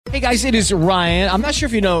Hey guys, it is Ryan. I'm not sure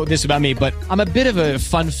if you know this about me, but I'm a bit of a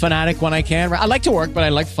fun fanatic when I can. I like to work, but I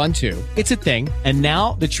like fun too. It's a thing. And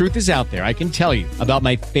now the truth is out there. I can tell you about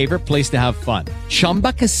my favorite place to have fun.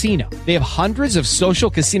 Chumba Casino. They have hundreds of social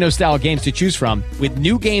casino style games to choose from with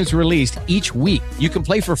new games released each week. You can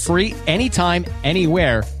play for free anytime,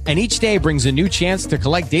 anywhere. And each day brings a new chance to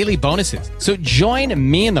collect daily bonuses. So join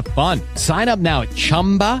me in the fun. Sign up now at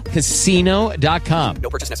ChumbaCasino.com. No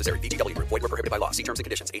purchase necessary. VGW. Void where prohibited by law. See terms and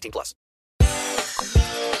conditions. 18+.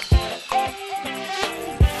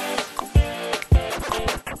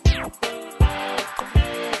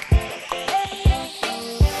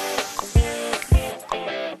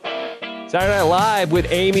 Saturday Night Live with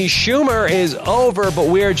Amy Schumer is over, but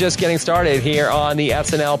we're just getting started here on the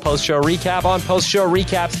SNL post-show recap on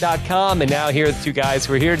postshowrecaps.com. And now here are the two guys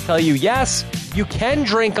who are here to tell you, yes, you can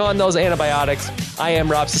drink on those antibiotics. I am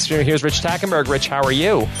Rob Cesternino. Here's Rich Tackenberg. Rich, how are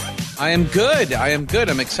you? I am good.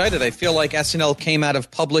 I'm excited. I feel like SNL came out of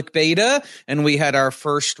public beta, and we had our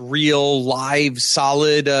first real live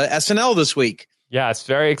solid SNL this week. Yes,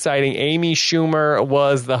 very exciting. Amy Schumer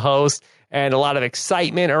was the host, and a lot of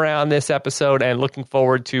excitement around this episode, and looking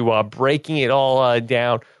forward to breaking it all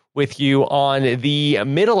down with you on the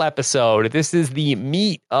middle episode. This is the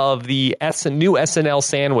meat of the new SNL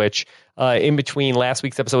sandwich in between last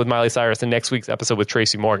week's episode with Miley Cyrus and next week's episode with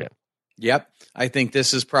Tracy Morgan. Yep. I think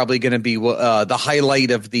this is probably going to be the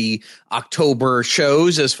highlight of the October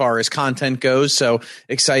shows as far as content goes. So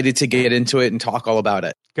excited to get into it and talk all about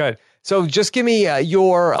it. Good. So just give me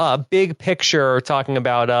your big picture talking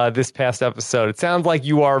about this past episode. It sounds like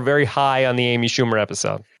you are very high on the Amy Schumer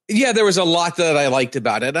episode. Yeah, there was a lot that I liked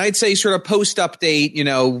about it. I'd say sort of post-update,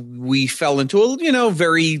 we fell into a,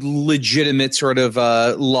 very legitimate sort of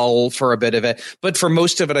lull for a bit of it. But for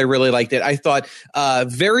most of it, I really liked it. I thought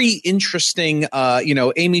very interesting,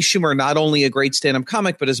 Amy Schumer, not only a great stand-up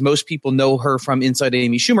comic, but as most people know her from Inside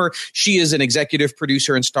Amy Schumer, she is an executive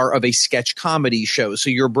producer and star of a sketch comedy show. So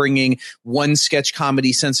you're bringing one sketch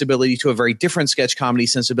comedy sensibility to a very different sketch comedy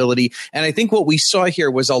sensibility. And I think what we saw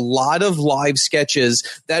here was a lot of live sketches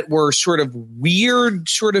that were sort of weird,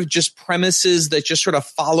 sort of just premises that just sort of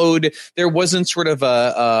followed. There wasn't sort of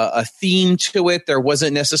a theme to it. There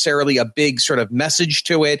wasn't necessarily a big sort of message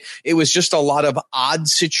to it. It was just a lot of odd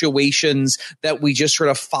situations that we just sort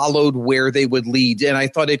of followed where they would lead. And I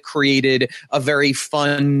thought it created a very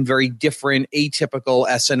fun, very different, atypical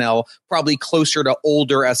SNL, probably closer to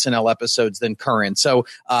older SNL episodes than current. So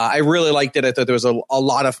I really liked it. I thought there was a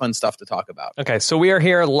lot of fun stuff to talk about. Okay, so we are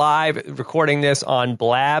here live recording this on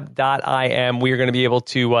Blab.im. We are going to be able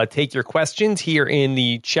to take your questions here in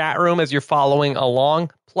the chat room as you're following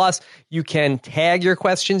along. Plus, you can tag your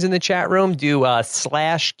questions in the chat room, do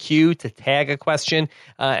 /Q to tag a question,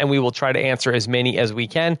 and we will try to answer as many as we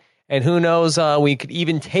can. And who knows, we could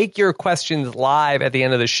even take your questions live at the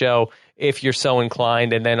end of the show if you're so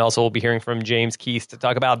inclined. And then also we'll be hearing from James Keese to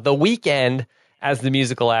talk about The Weeknd as the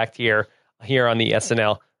musical act here on the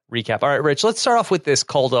SNL Recap. All right, Rich, let's start off with this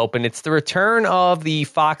cold open. It's the return of the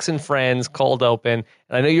Fox and Friends cold open.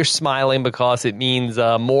 And I know you're smiling because it means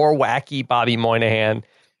more wacky Bobby Moynihan.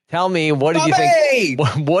 Tell me, what did you think?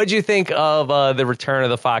 What did you think of the return of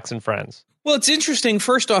the Fox and Friends? Well, it's interesting,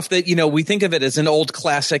 first off, that, we think of it as an old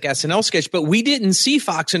classic SNL sketch, but we didn't see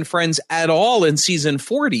Fox and Friends at all in season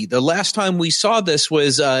 40. The last time we saw this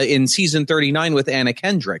was in season 39 with Anna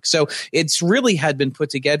Kendrick. So it's really had been put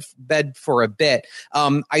to bed for a bit.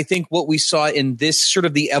 I think what we saw in this sort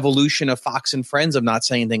of the evolution of Fox and Friends, I'm not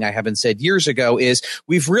saying anything I haven't said years ago, is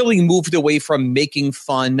we've really moved away from making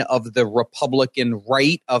fun of the Republican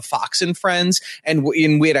right of Fox and Friends. And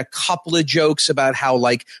we had a couple of jokes about how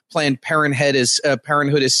like Planned Parenthood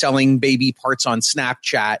is selling baby parts on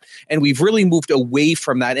Snapchat. And we've really moved away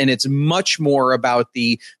from that. And it's much more about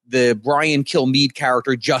the Brian Kilmeade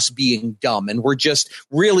character just being dumb. And we're just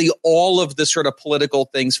really all of the sort of political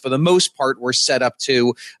things for the most part were set up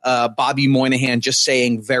to Bobby Moynihan just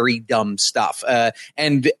saying very dumb stuff.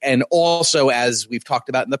 And also, as we've talked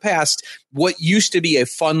about in the past, what used to be a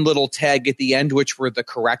fun little tag at the end, which were the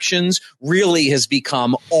corrections, really has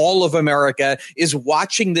become all of America is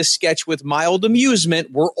watching this sketch with mild amusement.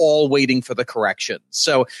 We're all waiting for the corrections.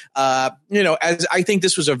 So, as I think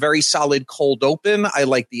this was a very solid cold open. I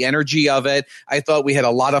like the energy of it. I thought we had a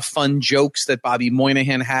lot of fun jokes that Bobby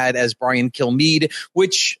Moynihan had as Brian Kilmeade,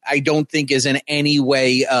 which I don't think is in any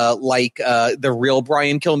way like the real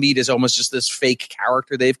Brian Kilmeade is almost just this fake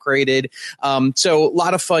character they've created. So a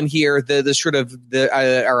lot of fun here. The sort of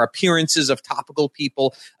our appearances of topical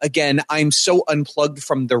people. Again, I'm so unplugged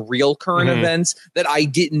from the real current events that I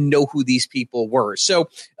didn't know who these people were. So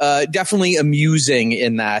definitely amusing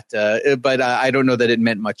in that, but I don't know that it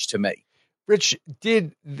meant much to me. Rich,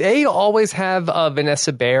 did they always have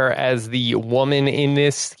Vanessa Bayer as the woman in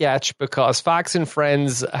this sketch? Because Fox and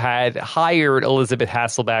Friends had hired Elizabeth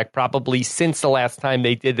Hasselbeck probably since the last time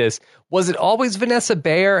they did this. Was it always Vanessa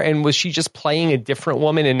Bayer, and was she just playing a different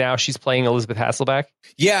woman, and now she's playing Elizabeth Hasselbeck?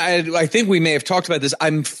 Yeah, I think we may have talked about this.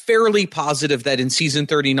 I'm fairly positive that in season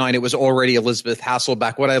 39, it was already Elizabeth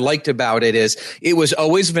Hasselbeck. What I liked about it is it was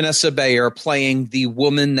always Vanessa Bayer playing the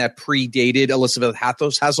woman that predated Elizabeth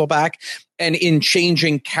Hasselbeck. And in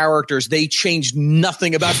changing characters, they changed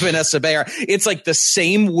nothing about Vanessa Bayer. It's like the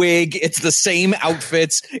same wig. It's the same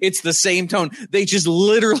outfits. It's the same tone. They just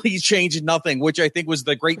literally changed nothing, which I think was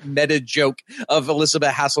the great meta joke of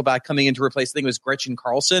Elizabeth Hasselbeck coming in to replace, I think it was Gretchen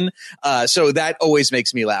Carlson. So that always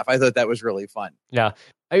makes me laugh. I thought that was really fun. Yeah.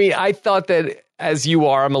 I mean, I thought that, as you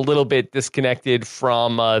are, I'm a little bit disconnected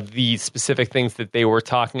from the specific things that they were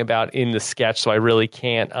talking about in the sketch, so I really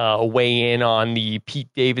can't weigh in on the Pete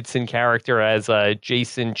Davidson character as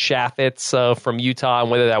Jason Chaffetz from Utah and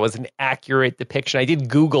whether that was an accurate depiction. I did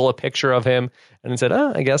Google a picture of him and said,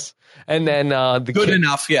 I guess. And then good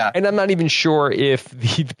enough, yeah. And I'm not even sure if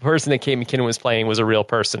the person that Kate McKinnon was playing was a real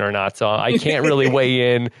person or not, so I can't really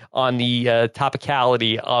weigh in on the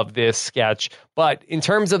topicality of this sketch. But in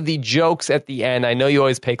terms of the jokes at the end, I know you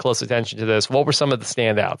always pay close attention to this. What were some of the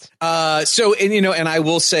standouts? And I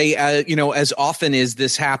will say, as often as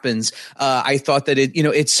this happens, I thought that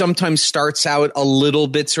it sometimes starts out a little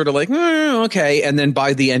bit sort of like, okay. And then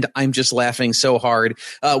by the end, I'm just laughing so hard.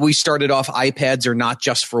 We started off, iPads are not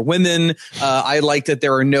just for women. I like that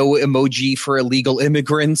there are no emoji for illegal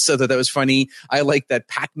immigrants. So that was funny. I like that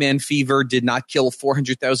Pac-Man fever did not kill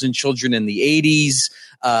 400,000 children in the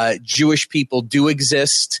 80s. Jewish people do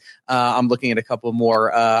exist. I'm looking at a couple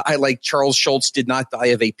more. I like Charles Schultz did not die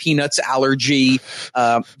of a peanuts allergy.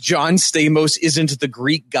 John Stamos isn't the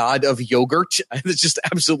Greek god of yogurt. It just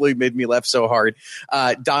absolutely made me laugh so hard.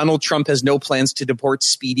 Donald Trump has no plans to deport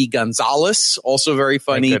Speedy Gonzalez. Also very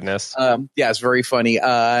funny. Thank goodness. Yeah, it's very funny.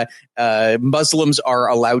 Muslims are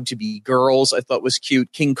allowed to be girls. I thought was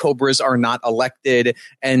cute. King cobras are not elected.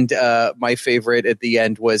 And my favorite at the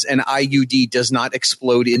end was an IUD does not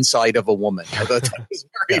explode inside of a woman. I thought that was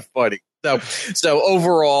very funny. So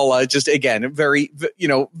overall, just again, very,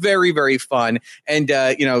 very, very fun. And,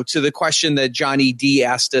 to the question that Johnny D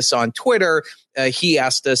asked us on Twitter, he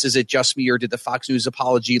asked us, is it just me or did the Fox News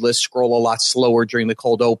apology list scroll a lot slower during the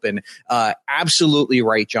cold open? Absolutely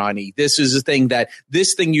right, Johnny. This is a thing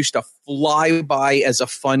this thing used to fly by as a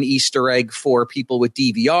fun Easter egg for people with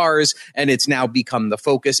DVRs, and it's now become the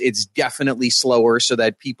focus. It's definitely slower so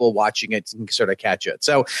that people watching it can sort of catch it.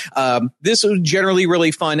 So this was generally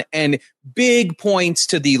really fun, and big points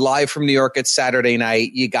to the Live from New York at Saturday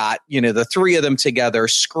Night. You got, the three of them together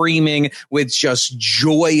screaming with just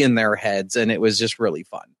joy in their heads, and it was just really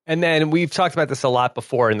fun. And then we've talked about this a lot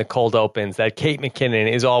before in the cold opens, that Kate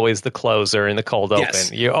McKinnon is always the closer in the cold open.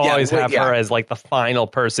 You always have her as like the final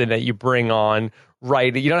person that you bring on,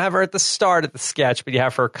 right? You don't have her at the start of the sketch, but you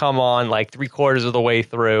have her come on like 3/4 of the way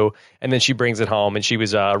through, and then she brings it home, and she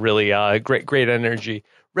was really great energy.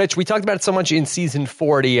 Rich, we talked about it so much in season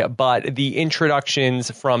 40, but the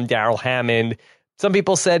introductions from Darrell Hammond, some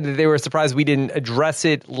people said that they were surprised we didn't address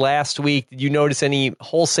it last week. Did you notice any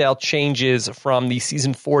wholesale changes from the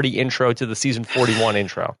season 40 intro to the season 41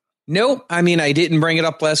 intro? No, I mean, I didn't bring it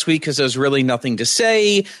up last week because there's really nothing to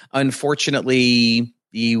say. Unfortunately,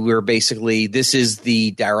 this is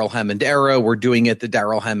the Darrell Hammond era. We're doing it the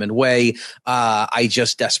Darrell Hammond way. I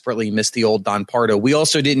just desperately miss the old Don Pardo. We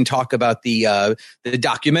also didn't talk about the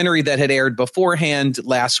documentary that had aired beforehand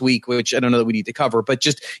last week, which I don't know that we need to cover, but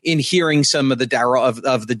just in hearing some of the Darrell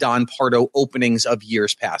of the Don Pardo openings of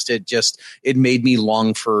years past, it made me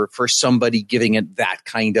long for somebody giving it that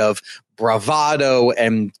kind of bravado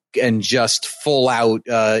and just full out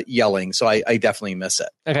yelling. So I definitely miss it.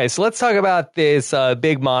 Okay, so let's talk about this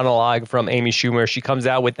big monologue from Amy Schumer. She comes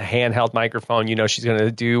out with the handheld microphone. She's going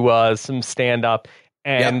to do some stand up,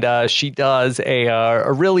 and she does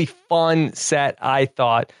a really fun set, I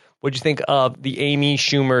thought. What'd you think of the Amy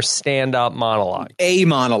Schumer stand-up monologue? A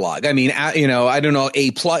monologue. I mean, I don't know,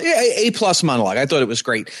 A plus monologue. I thought it was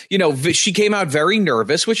great. She came out very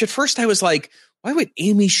nervous, which at first I was like, why would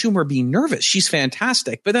Amy Schumer be nervous? She's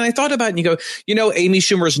fantastic. But then I thought about it and you go, Amy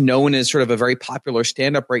Schumer is known as sort of a very popular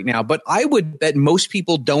stand-up right now, but I would bet most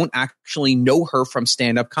people don't actually know her from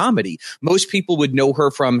stand-up comedy. Most people would know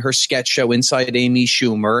her from her sketch show Inside Amy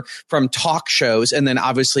Schumer, from talk shows, and then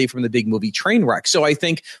obviously from the big movie Trainwreck. So I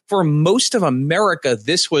think for most of America,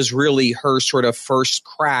 this was really her sort of first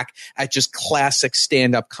crack at just classic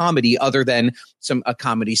stand-up comedy, other than a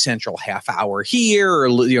Comedy Central half hour here,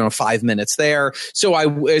 or 5 minutes there. So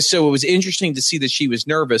it was interesting to see that she was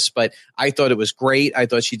nervous, but I thought it was great. I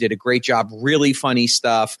thought she did a great job. Really funny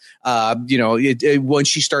stuff. Once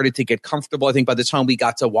she started to get comfortable, I think by the time we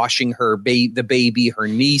got to washing her the baby, her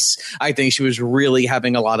niece, I think she was really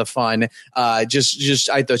having a lot of fun. I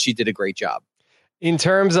thought she did a great job. In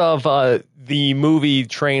terms of the movie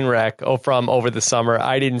Trainwreck from over the summer,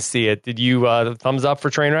 I didn't see it. Did you thumbs up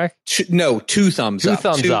for Trainwreck? No, 2 thumbs up. 2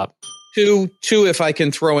 thumbs up. Two, if I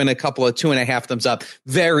can throw in a couple of 2.5 thumbs up.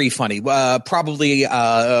 Very funny. Probably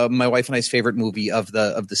my wife and I's favorite movie of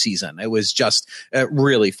the season. It was just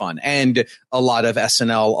really fun, and a lot of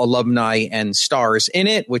SNL alumni and stars in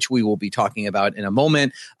it, which we will be talking about in a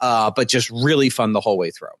moment. But just really fun the whole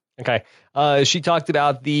way through. Okay. She talked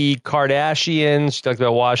about the Kardashians. She talked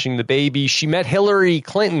about washing the baby. She met Hillary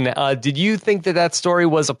Clinton. Did you think that story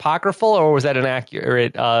was apocryphal, or was that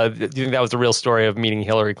inaccurate? Do you think that was the real story of meeting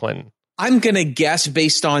Hillary Clinton? I'm going to guess,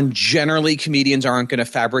 based on generally comedians aren't going to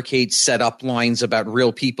fabricate setup lines about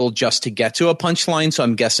real people just to get to a punchline. So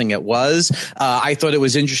I'm guessing it was. I thought it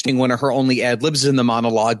was interesting. One of her only ad libs in the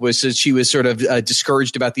monologue was that she was sort of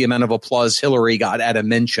discouraged about the amount of applause Hillary got at a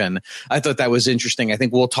mention. I thought that was interesting. I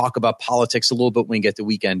think we'll talk about politics a little bit when we get the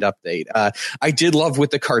Weekend Update. I did love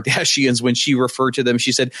with the Kardashians when she referred to them.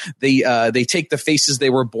 She said they take the faces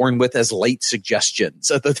they were born with as light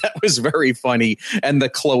suggestions. I thought that was very funny. And the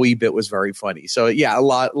Chloe bit was very funny. So yeah, a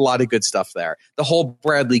lot of good stuff there. The whole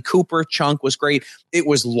Bradley Cooper chunk was great. It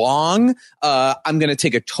was long. I'm going to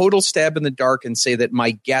take a total stab in the dark and say that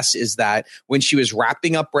my guess is that when she was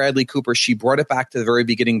wrapping up Bradley Cooper, she brought it back to the very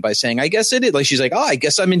beginning by saying, I guess it is. Like, she's like, I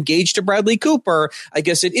guess I'm engaged to Bradley Cooper. I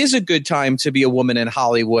guess it is a good time to be a woman in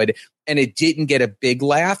Hollywood. And it didn't get a big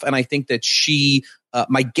laugh. And I think that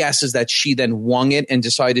my guess is that she then wung it and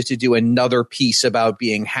decided to do another piece about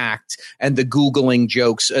being hacked and the Googling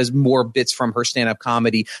jokes as more bits from her stand-up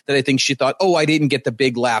comedy that I think she thought, I didn't get the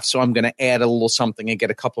big laugh, so I'm going to add a little something and get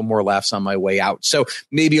a couple more laughs on my way out. So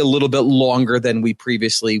maybe a little bit longer than we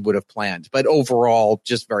previously would have planned. But overall,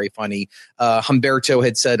 just very funny. Humberto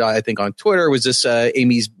had said, I think on Twitter, was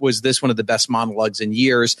this one of the best monologues in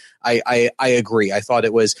years? I agree. I thought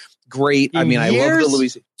it was great. I love the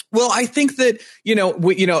Louis. Well, I think that,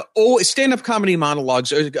 stand-up comedy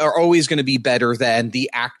monologues are always going to be better than the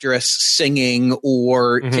actress singing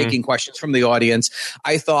or taking questions from the audience.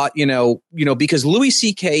 I thought, because Louis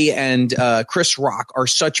C.K. and Chris Rock are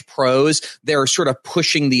such pros, they're sort of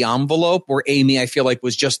pushing the envelope, where Amy, I feel like,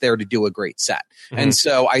 was just there to do a great set. And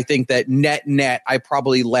so I think that net, I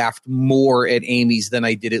probably laughed more at Amy's than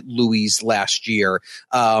I did at Louis' last year.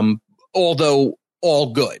 Although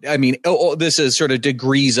all good. This is sort of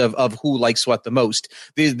degrees of who likes what the most.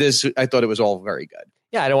 This I thought it was all very good.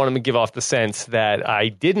 Yeah, I don't want to give off the sense that I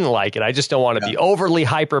didn't like it. I just don't want to be overly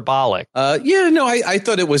hyperbolic. I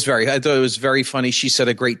thought it was very funny. She set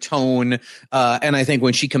a great tone. And I think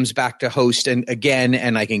when she comes back to host and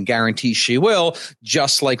I can guarantee she will,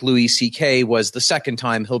 just like Louis C.K. was the second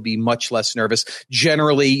time, he'll be much less nervous.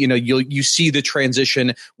 Generally, you see the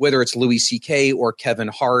transition, whether it's Louis C.K. or Kevin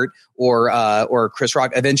Hart or Chris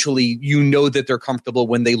Rock. Eventually, that they're comfortable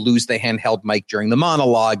when they lose the handheld mic during the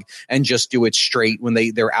monologue and just do it straight. When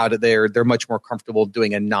they're out of there, they're much more comfortable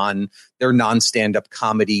doing their non-stand-up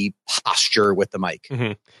comedy posture with the mic.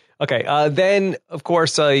 Okay. Then, of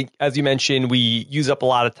course, as you mentioned, we use up a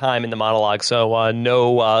lot of time in the monologue. So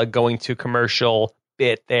no going to commercial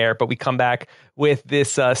bit there. But we come back with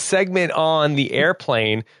this segment on the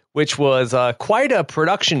airplane, which was quite a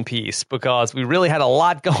production piece because we really had a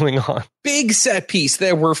lot going on. Big set piece.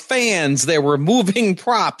 There were fans. There were moving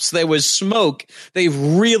props. There was smoke. They've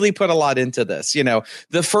really put a lot into this.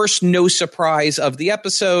 The first no surprise of the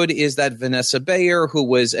episode is that Vanessa Bayer, who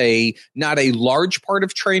was not a large part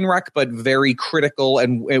of Trainwreck, but very critical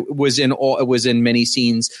and was in many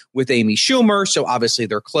scenes with Amy Schumer. So obviously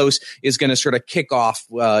they're close, is going to sort of kick off,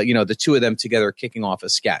 the two of them together kicking off a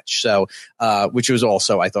sketch. So, which was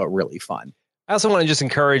also, I thought, really fun. I also want to just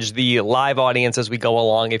encourage the live audience as we go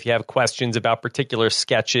along. If you have questions about particular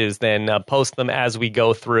sketches, then post them as we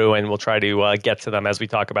go through, and we'll try to get to them as we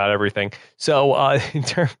talk about everything. So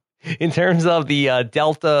In terms of the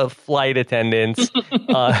Delta flight attendants,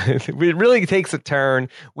 it really takes a turn.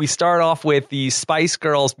 We start off with the Spice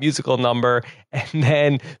Girls musical number, and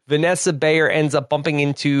then Vanessa Bayer ends up bumping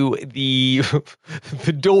into the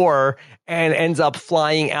door and ends up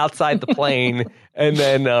flying outside the plane, and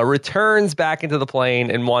then returns back into the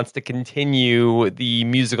plane and wants to continue the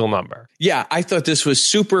musical number. Yeah, I thought this was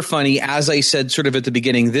super funny. As I said sort of at the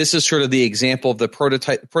beginning, this is sort of the example of the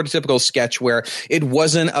prototypical sketch where it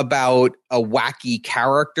wasn't about a wacky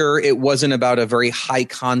character. It wasn't about a very high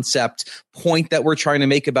concept point that we're trying to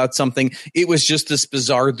make about something. It was just this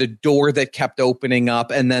bizarre, the door that kept opening up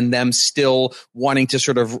and then them still wanting to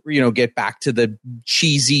sort of, get back to the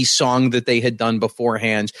cheesy song that they had done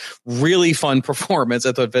beforehand. Really fun performance.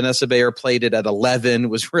 I thought Vanessa Bayer played it at 11,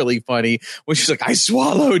 was really funny when she's like, I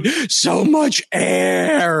swallowed so much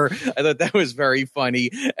air. I thought that was very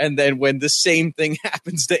funny. And then when the same thing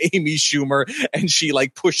happens to Amy Schumer and she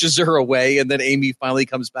like pushes her away and then Amy finally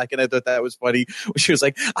comes back, and I thought that was funny. She was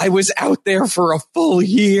like, I was out there for a full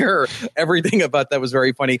year. Everything about that was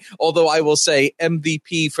very funny. Although I will say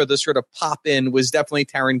MVP for the sort of pop in was definitely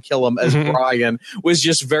Taron Killam as Brian. Was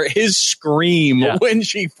just his scream when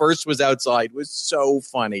she first was outside was so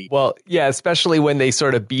funny. Well, yeah, especially when they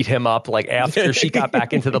sort of beat him up like after she got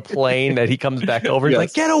back into the plane, that he comes back over and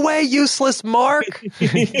like, get away, useless Mark.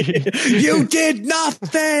 You did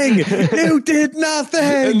nothing. You did nothing.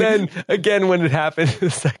 And then again, when it happened the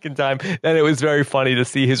second time, then it was very funny to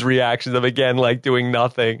see his reactions of again, like doing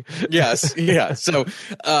nothing. Yes. Yeah. So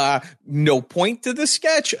no point to the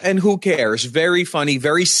sketch, and who cares? Very funny,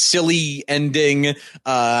 very silly ending,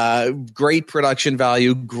 great production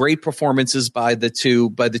value, great performances by the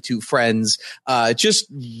two friends. Just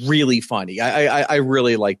really funny. I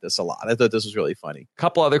really liked this a lot. I thought this was really funny. A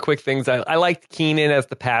couple other quick things. I liked Keenan as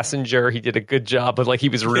the passenger. He did a good job, but like he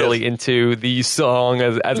was really into the song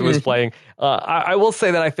as it was playing. I will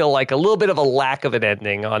say that I feel like a little bit of a lack of an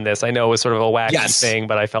ending on this. I know it was sort of a wacky thing,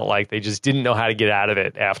 but I felt like they just didn't know how to get out of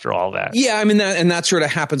it after all that. Yeah, I mean, that sort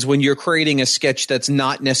of happens when you're creating a sketch that's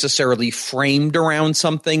not necessarily framed around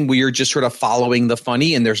something, where you're just sort of following the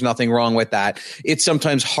funny, and there's nothing wrong with that. It's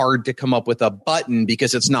sometimes hard to come up with a button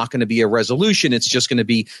because it's not going to be a resolution. It's just going to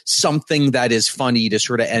be something that is funny to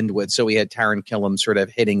sort of end with. So we had Taron Killam sort of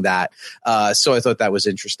hitting that. So I thought that was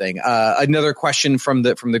interesting. Another question from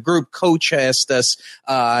the group, Coach asked us,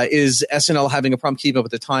 is SNL having a problem keeping up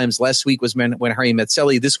with the times? Last week was when Harry Met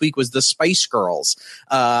Sally. This week was the Spice Girls.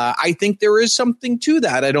 I think there is something to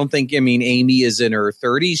that. I don't think, Amy is in her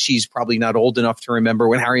 30s. She's probably not old enough to remember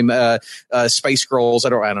when Spice Girls, I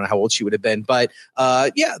don't know how old she would have been, but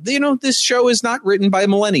this show is not written by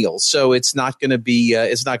millennials, so it's not going to be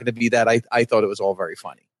that. I thought it was all very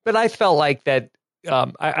funny. But I felt like that.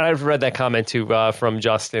 I've read that comment too from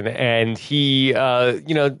Justin, and he,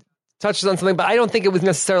 touches on something, but I don't think it was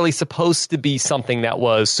necessarily supposed to be something that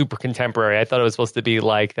was super contemporary. I thought it was supposed to be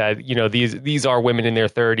like that, these are women in their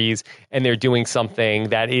 30s and they're doing something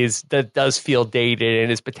that does feel dated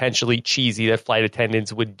and is potentially cheesy that flight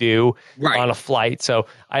attendants would do on a flight. So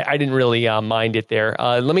I didn't really mind it there.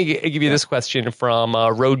 Let me give you this question from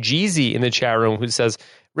Rojeezy in the chat room, who says,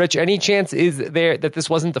 Rich, any chance is there that this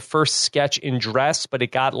wasn't the first sketch in dress, but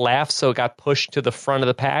it got laughs, so it got pushed to the front of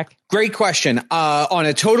the pack? Great question. On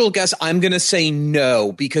a total guess, I'm going to say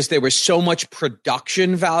no, because there was so much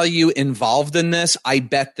production value involved in this. I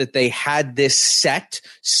bet that they had this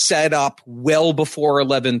set up well before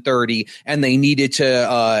 11:30, and they needed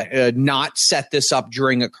to not set this up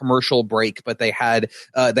during a commercial break, but they had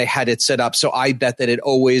it set up. So I bet that it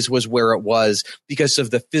always was where it was because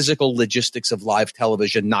of the physical logistics of live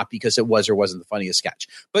television, not because it was or wasn't the funniest sketch.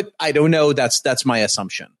 But I don't know. That's my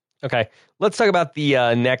assumption. Okay, let's talk about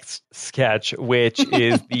the next sketch, which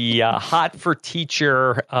is the Hot for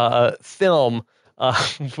Teacher film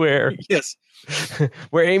where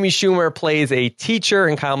Amy Schumer plays a teacher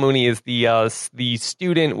and Kyle Mooney is the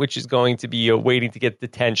student, which is going to be waiting to get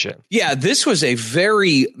detention. Yeah, this was a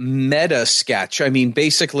very meta sketch. I mean,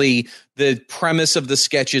 basically, the premise of the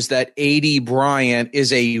sketch is that A.D. Bryant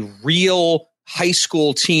is a real high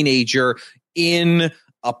school teenager in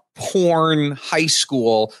a porn high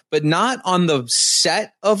school, but not on the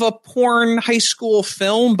set of a porn high school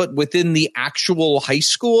film, but within the actual high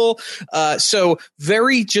school. So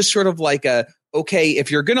very just sort of like a okay, if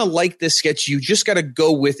you're going to like this sketch, you just got to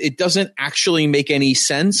go with it. Doesn't actually make any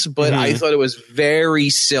sense, but I thought it was very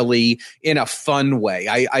silly in a fun way.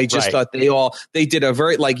 I just thought they did a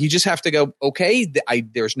very, like, you just have to go, okay,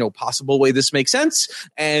 there's no possible way this makes sense,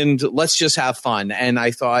 and let's just have fun. And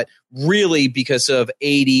I thought, really, because of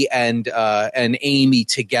 80 and Amy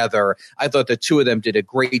together, I thought the two of them did a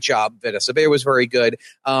great job. Vanessa Bayer was very good.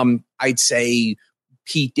 I'd say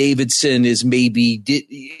Pete Davidson is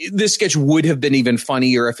this sketch would have been even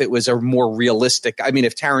funnier if it was a more realistic. I mean,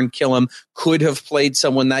 if Taron Killam could have played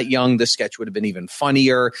someone that young, the sketch would have been even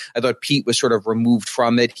funnier. I thought Pete was sort of removed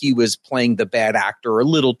from it. He was playing the bad actor a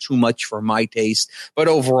little too much for my taste. But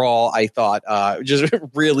overall, I thought just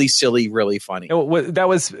really silly, really funny. That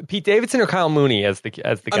was Pete Davidson or Kyle Mooney as the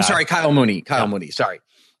guy? I'm sorry, Kyle Mooney. Mooney. Sorry.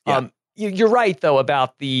 Yeah. You're right, though,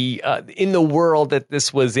 about the in the world that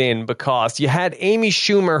this was in, because you had Amy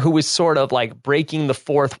Schumer, who was sort of like breaking the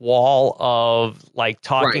fourth wall of like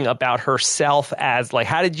talking about herself as like,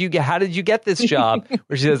 how did you get this job?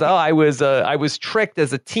 Where she says, I was tricked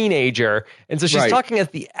as a teenager, and so she's talking as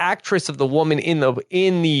the actress of the woman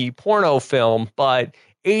in the porno film, but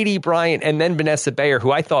 80 Bryant and then Vanessa Bayer,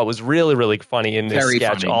 who I thought was really, really funny in this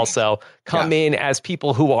sketch, also come in as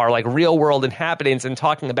people who are like real world inhabitants and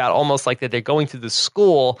talking about almost like that they're going to the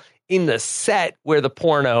school in the set where the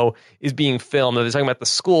porno is being filmed. They're talking about the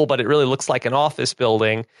school, but it really looks like an office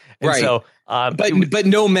building. And so, but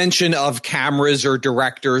no mention of cameras or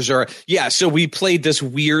directors or so we played this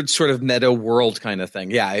weird sort of meta world kind of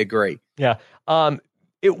thing. Yeah, I agree. Yeah.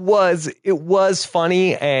 It was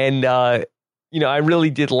funny, and I really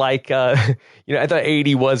did like, I thought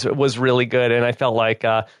 80 was really good. And I felt like,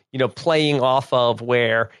 playing off of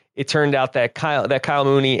where it turned out that Kyle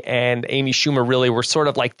Mooney and Amy Schumer really were sort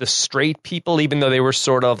of like the straight people, even though they were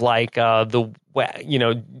sort of like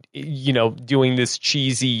doing this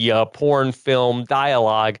cheesy porn film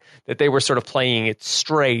dialogue, that they were sort of playing it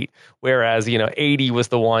straight. Whereas, 80 was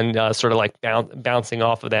the one sort of like bouncing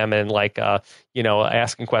off of them and like,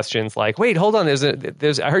 asking questions like, wait, hold on. I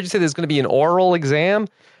heard you say there's going to be an oral exam.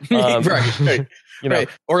 Right.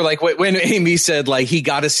 Or like when Amy said, like, he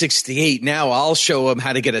got a 68. Now I'll show him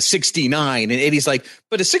how to get a 69. And 80's like,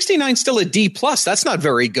 but a 69 still a D plus. That's not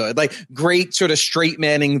very good. Like, great sort of straight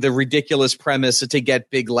manning the ridiculous premise to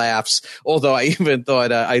get big laughs. Although I even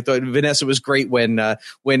thought Vanessa was great when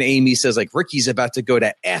Amy says, like, Ricky's about to go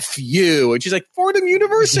to FU, and she's like, Fordham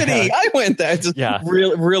University. Yeah. I went there. It's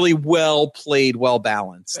really, really well played, well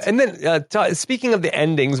balanced. And then speaking of the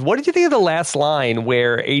endings, what did you think of the last line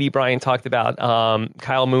where 80 Bryant talked about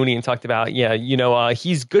Kyle Mooney and talked about,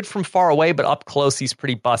 he's good from far away, but up close, he's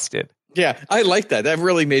pretty busted. Yeah, I like that. That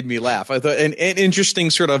really made me laugh. I thought an interesting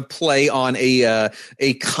sort of play on a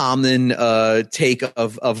common take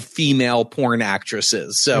of female porn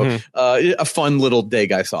actresses. So a fun little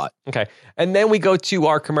dig, I thought. Okay. And then we go to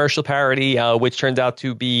our commercial parody, which turns out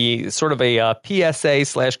to be sort of a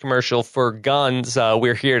PSA/commercial for guns.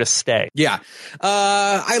 We're here to stay. Yeah.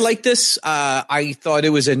 I like this. I thought it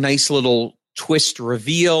was a nice little twist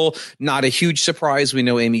reveal, not a huge surprise. We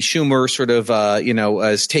know Amy Schumer sort of,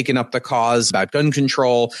 has taken up the cause about gun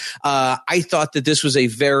control. I thought that this was a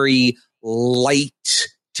very light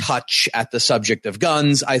touch at the subject of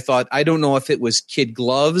guns. I don't know if it was kid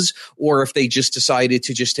gloves or if they just decided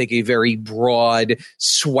to just take a very broad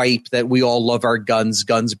swipe that we all love our guns.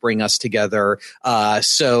 Guns bring us together.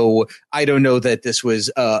 So I don't know that this was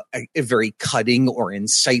a very cutting or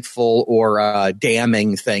insightful or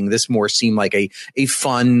damning thing. This more seemed like a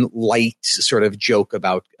fun, light sort of joke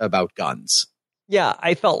about guns. Yeah,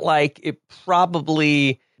 I felt like it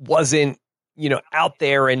probably wasn't out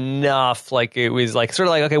there enough. Like, it was like sort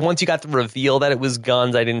of like, okay, once you got the reveal that it was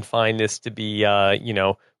guns, I didn't find this to be,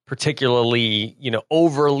 particularly,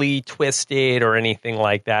 overly twisted or anything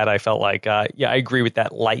like that. I felt like, I agree with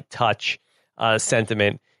that light touch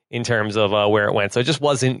sentiment in terms of where it went. So it just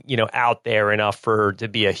wasn't, out there enough to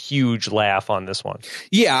be a huge laugh on this one.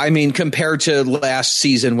 Yeah, I mean, compared to last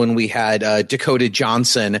season when we had Dakota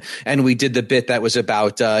Johnson and we did the bit that was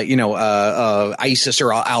about, ISIS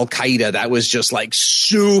or Al Qaeda, that was just like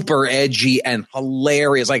super edgy and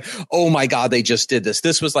hilarious. Like, oh my God, they just did this.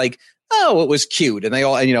 This was like, oh, it was cute. And they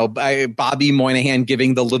all, Bobby Moynihan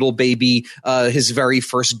giving the little baby his very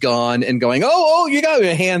first gun and going, oh, you got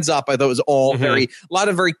your hands up. I thought it was all a lot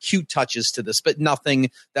of very cute touches to this, but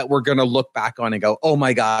nothing that we're going to look back on and go, oh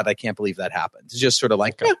my God, I can't believe that happened. It's just sort of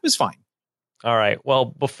like, it was fine. All right. Well,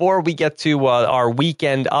 before we get to our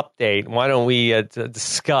weekend update, why don't we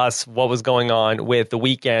discuss what was going on with the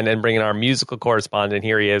weekend and bring in our musical correspondent.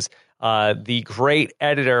 Here he is, the great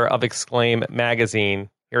editor of Exclaim magazine.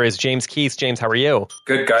 Here is James Keith. James, how are you?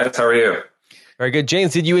 Good, guys. How are you? Very good.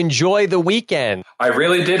 James, did you enjoy the weekend? I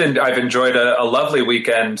really did, and I've enjoyed a lovely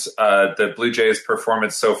weekend. The Blue Jays'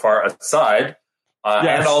 performance so far aside,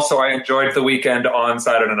 and also I enjoyed the weekend on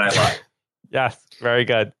Saturday Night Live. Yes, very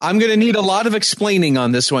good. I'm going to need a lot of explaining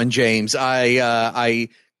on this one, James.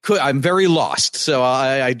 I'm very lost, so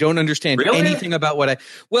I don't understand anything about what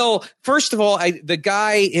Well, first of all, the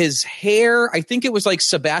guy, his hair, I think it was like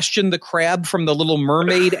Sebastian the Crab from The Little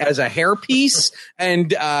Mermaid as a hairpiece,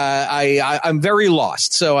 and I'm very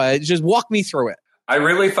lost. So just walk me through it. I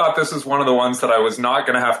really thought this was one of the ones that I was not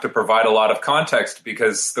going to have to provide a lot of context,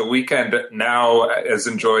 because The Weeknd now has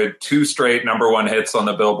enjoyed 2 straight #1 hits on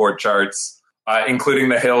the Billboard charts, including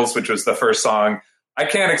The Hills, which was the first song. I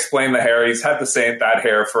can't explain the hair. He's had that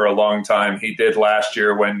hair for a long time. He did last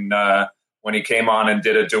year when he came on and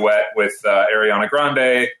did a duet with Ariana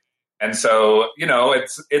Grande. And so,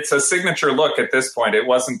 it's a signature look at this point.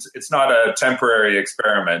 It's not a temporary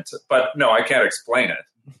experiment, but no, I can't explain it.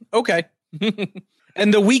 Okay.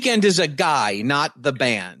 And The Weeknd is a guy, not the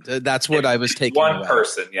band. That's what I was taking One away.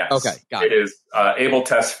 person, yes. Okay, got it. It is Abel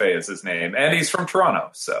Tesfaye is his name, and he's from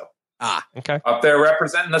Toronto. So okay, up there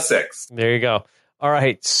representing the 6th. There you go. All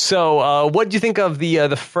right. So what did you think of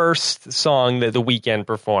the first song that The Weeknd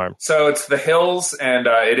performed? So it's The Hills, and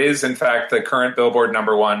it is, in fact, the current Billboard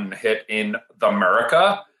 #1 hit in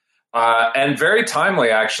America. And very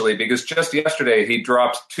timely, actually, because just yesterday he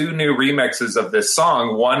dropped 2 new remixes of this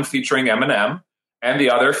song, one featuring Eminem and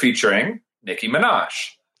the other featuring Nicki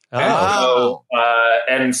Minaj. Oh.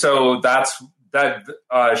 And so that's that.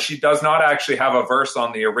 She does not actually have a verse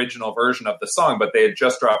on the original version of the song, but they had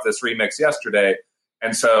just dropped this remix yesterday.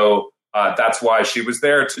 And so that's why she was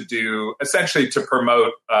there essentially to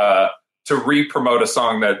promote, to re-promote a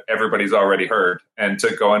song that everybody's already heard and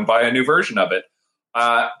to go and buy a new version of it.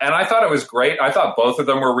 And I thought it was great. I thought both of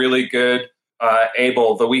them were really good.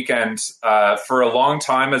 Abel, The Weeknd, for a long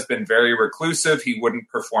time has been very reclusive. He wouldn't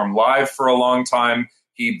perform live for a long time.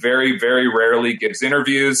 He very, very rarely gives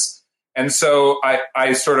interviews. And so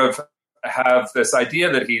I sort of have this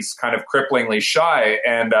idea that he's kind of cripplingly shy.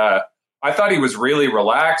 And I thought he was really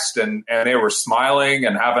relaxed and they were smiling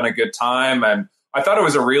and having a good time. And I thought it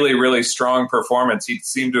was a really, really strong performance. He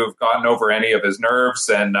seemed to have gotten over any of his nerves.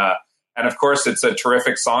 And of course, it's a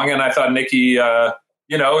terrific song. And I thought Nicki,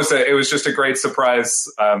 it was just a great surprise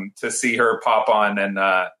to see her pop on.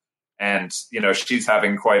 And she's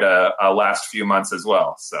having quite a last few months as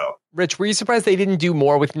well. So, Rich, were you surprised they didn't do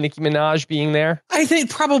more with Nicki Minaj being there? I think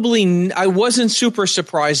probably I wasn't super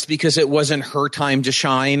surprised because it wasn't her time to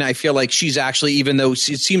shine. I feel like she's actually, even though it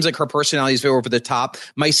seems like her personality is very over the top,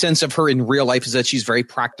 my sense of her in real life is that she's very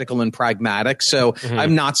practical and pragmatic. So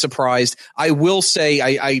I'm not surprised. I will say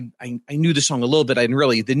I knew the song a little bit. I didn't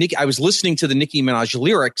really. I was listening to the Nicki Minaj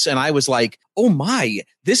lyrics and I was like, oh my,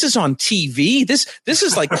 this is on TV. This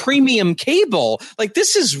is like premium cable. Like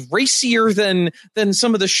this is racier than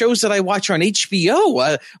some of the shows that I watch on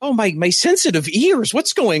HBO. My sensitive ears.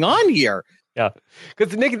 What's going on here? Yeah,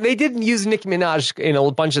 because they didn't use Nicki Minaj in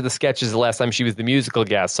a bunch of the sketches the last time she was the musical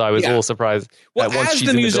guest, so I was a little surprised. Well, that once as she's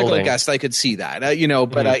the in musical building, guest, I could see that,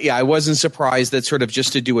 but I wasn't surprised that sort of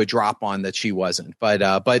just to do a drop on that she wasn't.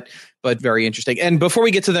 But very interesting. And before we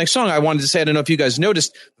get to the next song, I wanted to say, I don't know if you guys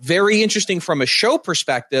noticed, very interesting from a show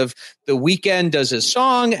perspective. The Weeknd does his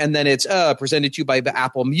song, and then it's presented to you by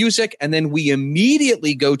Apple Music, and then we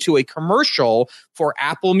immediately go to a commercial for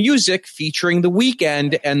Apple Music featuring The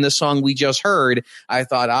Weeknd and the song we just heard. I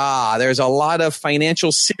thought, there's a lot of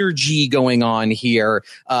financial synergy going on here.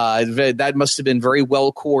 That must have been very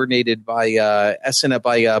well coordinated by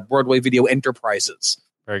Broadway Video Enterprises.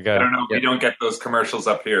 Very good. I don't know. We don't get those commercials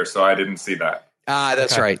up here, so I didn't see that.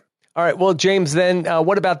 That's right. All right. Well, James, then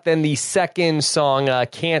what about then the second song,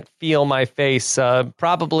 Can't Feel My Face?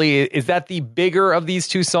 Probably, is that the bigger of these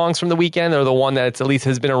 2 songs from The Weeknd, or the one that at least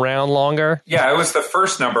has been around longer? Yeah, it was the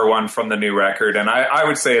first #1 from the new record. And I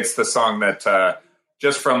would say it's the song that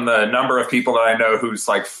just from the number of people that I know who's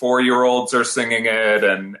like 4-year-olds are singing it.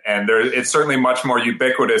 And it's certainly much more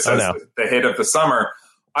ubiquitous as the hit of the summer.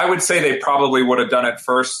 I would say they probably would have done it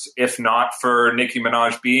first, if not for Nicki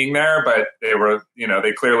Minaj being there. But they were,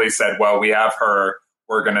 they clearly said, well, we have her,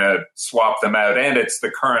 we're going to swap them out. And it's the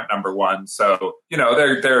current #1. So,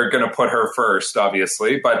 they're going to put her first,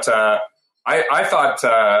 obviously. But I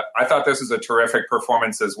thought this was a terrific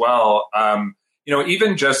performance as well.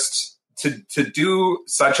 Even just to do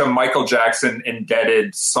such a Michael Jackson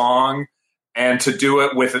indebted song, and to do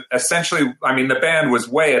it with essentially, the band was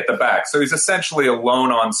way at the back, so he's essentially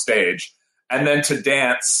alone on stage. And then to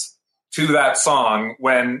dance to that song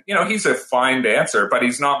when, he's a fine dancer, but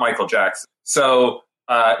he's not Michael Jackson. So,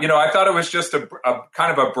 I thought it was just a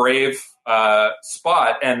kind of a brave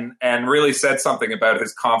spot and really said something about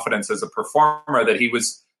his confidence as a performer, that he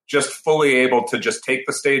was just fully able to just take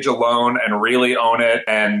the stage alone and really own it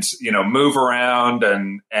and, move around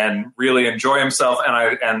and really enjoy himself.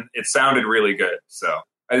 And it sounded really good. So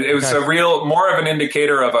it was more of an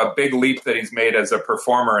indicator of a big leap that he's made as a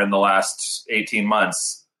performer in the last 18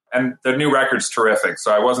 months. And the new record's terrific.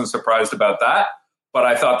 So I wasn't surprised about that. But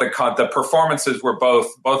I thought the performances were both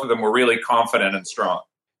of them were really confident and strong.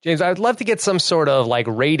 James, I'd love to get some sort of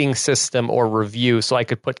rating system or review so I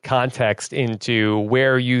could put context into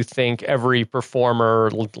where you think every performer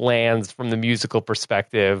lands from the musical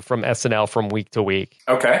perspective from SNL from week to week.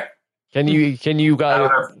 Okay. Can you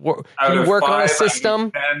work on a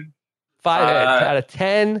system? 5 out of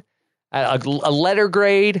 10, a letter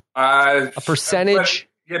grade, a percentage.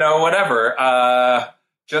 Whatever.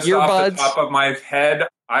 Just earbuds. Off the top of my head,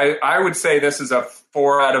 I would say this is a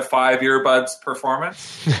 4 out of 5 earbuds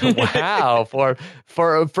performance. Wow.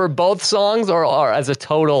 For both songs or as a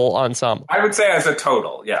total ensemble? I would say as a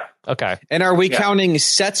total, yeah. Okay. And are we counting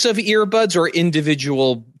sets of earbuds or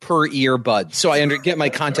individual per earbud? So I get my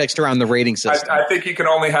context around the rating system. I think you can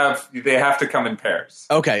only they have to come in pairs.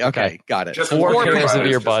 Okay. Got it. Just 4 pairs of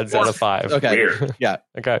earbuds out of 5. Okay. Weird. Yeah.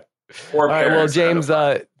 Okay. 4 All right. Well, pairs James,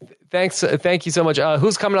 out of 5. thank you so much.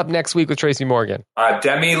 Who's coming up next week with Tracy Morgan?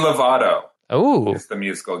 Demi Lovato. Oh, is the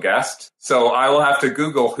musical guest. So I will have to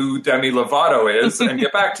Google who Demi Lovato is and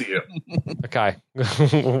get back to you. Okay.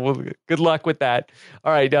 Well, good luck with that.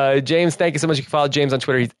 All right, James, thank you so much. You can follow James on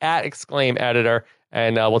Twitter. He's at @ExclaimEditor,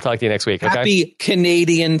 and we'll talk to you next week. Okay? Happy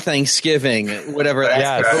Canadian Thanksgiving, whatever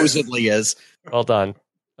that supposedly is. Well done.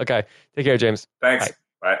 Okay. Take care, James. Thanks.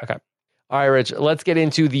 Bye. Okay. All right, Rich, let's get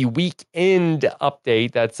into the weekend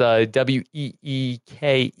update. That's WEEKEND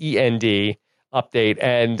update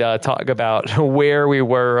and talk about where we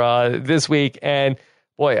were this week. And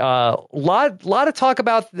boy, lot of talk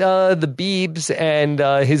about the Biebs and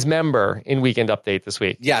his member in Weekend Update this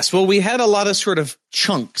week. Yes, well, we had a lot of sort of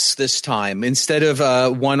chunks this time. Instead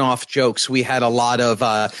of one-off jokes, we had a lot of,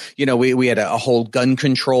 we had a whole gun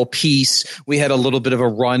control piece. We had a little bit of a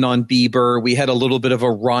run on Bieber. We had a little bit of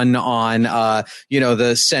a run on,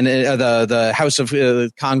 the Senate, the House of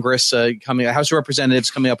Congress House of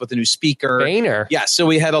Representatives coming up with a new speaker. Boehner. Yeah, so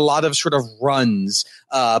we had a lot of sort of runs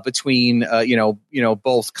between,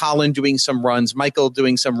 both Colin doing some runs, Michael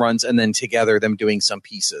doing some runs, and then together them doing some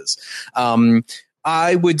pieces.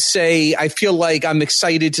 I would say I feel like I'm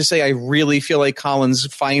excited to say I really feel like Colin's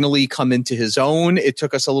finally come into his own. It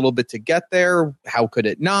took us a little bit to get there. How could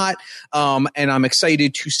it not? And I'm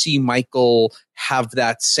excited to see Michael have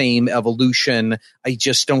that same evolution. I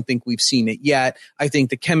just don't think we've seen it yet. I think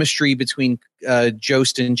the chemistry between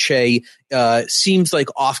Jost and Che seems like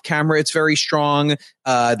off camera it's very strong.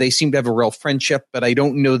 They seem to have a real friendship, but I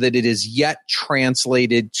don't know that it is yet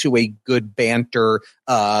translated to a good banter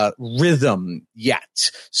rhythm yet.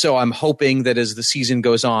 So I'm hoping that as the season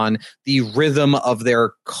goes on, the rhythm of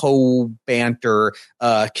their co-banter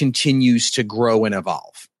continues to grow and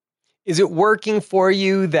evolve. Is it working for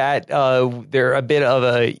you that they're a bit of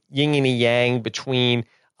a yin and a yang between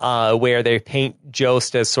where they paint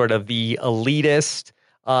Jost as sort of the elitist,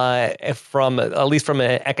 from at least from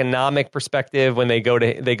an economic perspective, when they go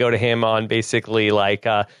to him on basically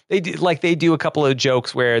they do a couple of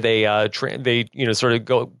jokes where they sort of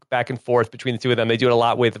go back and forth between the two of them. They do it a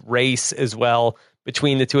lot with race as well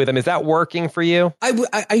between the two of them. Is that working for you?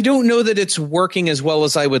 I don't know that it's working as well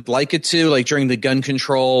as I would like it to. Like during the gun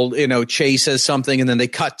control, Che says something and then they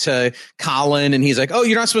cut to Colin and he's like, "Oh,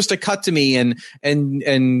 you're not supposed to cut to me."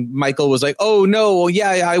 And Michael was like, "Oh no, well,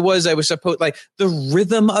 yeah, I was supposed." Like the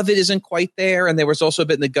rhythm of it isn't quite there. And there was also a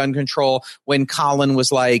bit in the gun control when Colin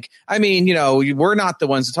was like, "I mean, we're not the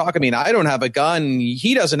ones to talk. I mean, I don't have a gun.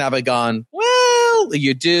 He doesn't have a gun." Well,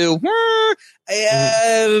 you do.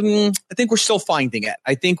 I think we're still finding it.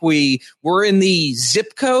 I think we're in the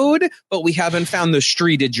zip code, but we haven't found the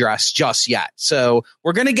street address just yet. So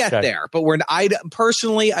we're going to get there, but I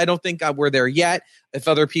don't think we're there yet. If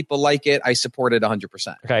other people like it, I support it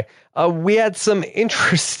 100%. Okay. We had some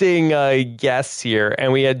interesting guests here,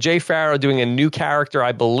 and we had Jay Farrow doing a new character,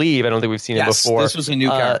 I believe. I don't think we've seen him before. This was a new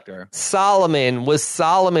character. Solomon. Was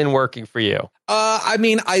Solomon working for you? I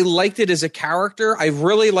mean, I liked it as a character. I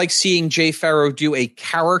really like seeing Jay Farrow do a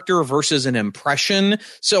character versus an impression.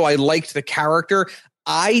 So I liked the character.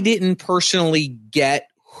 I didn't personally get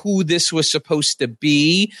who this was supposed to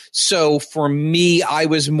be. So for me, I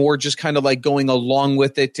was more just kind of like going along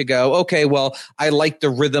with it to go, okay, well, I like the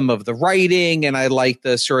rhythm of the writing and I like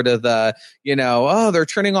the sort of the, they're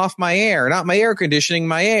turning off my air, not my air conditioning,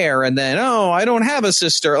 my air. And then, I don't have a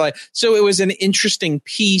sister. So it was an interesting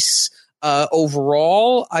piece.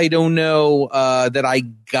 Overall, I don't know that I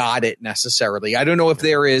got it necessarily. I don't know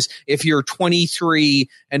if you're 23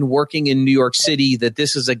 and working in New York City, that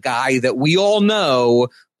this is a guy that we all know.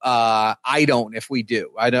 I don't. If we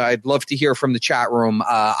do, I'd love to hear from the chat room.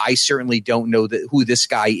 I certainly don't know who this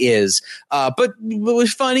guy is. But it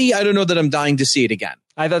was funny. I don't know that I'm dying to see it again.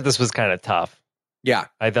 I thought this was kind of tough. Yeah,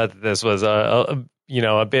 I thought that this was a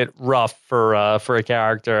bit rough for a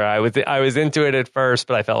character. I was into it at first,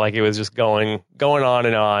 but I felt like it was just going on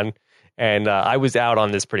and on. And I was out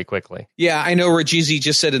on this pretty quickly. Yeah, I know Rajizi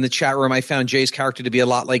just said in the chat room, I found Jay's character to be a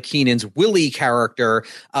lot like Keenan's Willie character.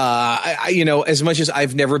 As much as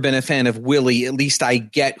I've never been a fan of Willie, at least I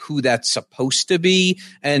get who that's supposed to be.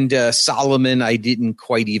 And Solomon, I didn't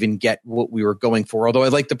quite even get what we were going for, although I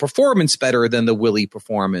like the performance better than the Willie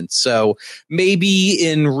performance. So maybe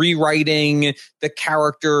in rewriting the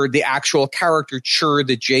character, the actual caricature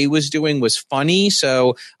that Jay was doing was funny.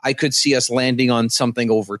 So I could see us landing on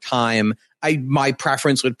something over time. My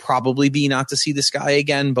preference would probably be not to see this guy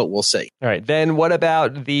again, but we'll see. All right. Then what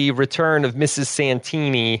about the return of Mrs.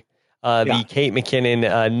 Santini, the Kate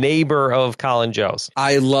McKinnon neighbor of Colin Jost?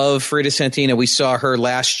 I love Frida Santini. We saw her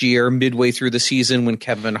last year, midway through the season when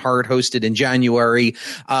Kevin Hart hosted in January.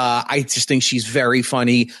 I just think she's very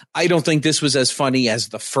funny. I don't think this was as funny as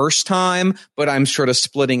the first time, but I'm sort of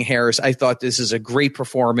splitting hairs. I thought this is a great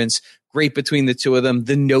performance. Great between the two of them.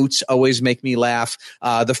 The notes always make me laugh.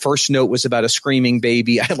 The first note was about a screaming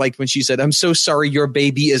baby. I liked when she said, "I'm so sorry, your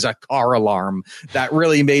baby is a car alarm." That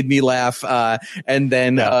really made me laugh. And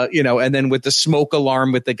then with the smoke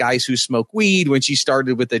alarm with the guys who smoke weed, when she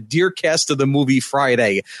started with the dear cast of the movie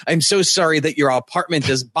Friday, "I'm so sorry that your apartment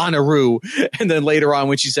is Bonnaroo." And then later on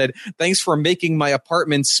when she said, "Thanks for making my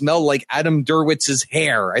apartment smell like Adam Derwitz's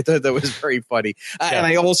hair." I thought that was very funny. And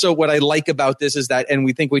I also, what I like about this is that, and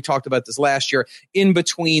we talked about this last year, in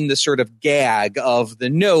between the sort of gag of the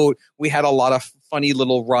note, we had a lot of funny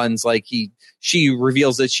little runs. Like she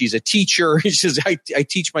reveals that she's a teacher. She says, I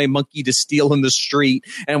teach my monkey to steal in the street.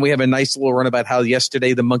 And we have a nice little run about how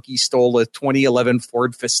yesterday the monkey stole a 2011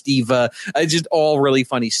 Ford Festiva. Just all really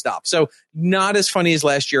funny stuff. So not as funny as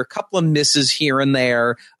last year. A couple of misses here and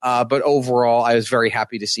there. But overall, I was very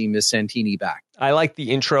happy to see Miss Santini back. I like the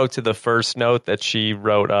intro to the first note that she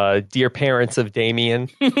wrote, "Dear parents of Damien."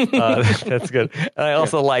 That's good. And I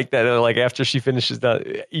also like that, after she finishes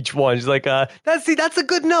each one, she's like, that's a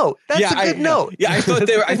good note. That's a good note. Yeah, I thought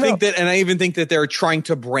I think that, and I even think that they're trying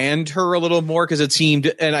to brand her a little more because it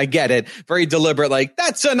seemed, and I get it, very deliberate. Like,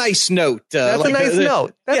 that's a nice note. That's a nice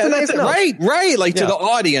note. That's a nice note. Right. Like to the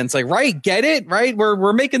audience, like, right, get it, right?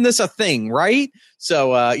 We're making this a thing, right?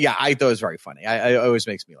 So, I thought it was very funny. It always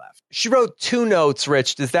makes me laugh. She wrote 2 notes,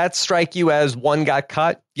 Rich. Does that strike you as one got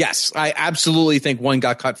cut? Yes, I absolutely think one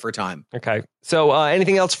got cut for time. Okay. So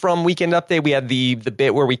anything else from Weekend Update? We had the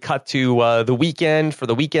bit where we cut to the weekend for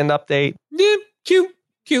the Weekend Update. Yeah, cute.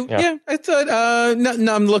 Yeah, I thought,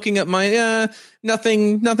 no, I'm looking at my,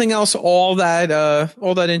 nothing else all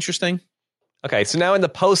that interesting. Okay, so now in the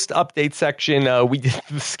post-update section, we did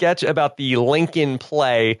the sketch about the Lincoln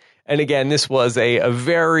play. And again, this was a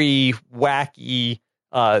very wacky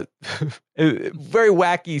very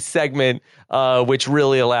wacky segment, which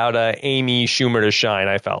really allowed Amy Schumer to shine,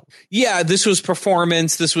 I felt. Yeah, this was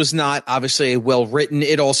performance. This was not obviously well written.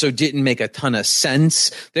 It also didn't make a ton of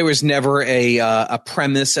sense. There was never a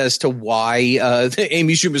premise as to why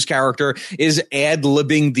Amy Schumer's character is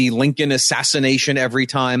ad-libbing the Lincoln assassination every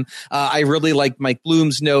time. I really liked Mike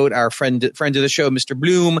Bloom's note, our friend of the show, Mr.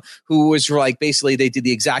 Bloom, who was like, basically they did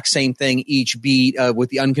the exact same thing each beat with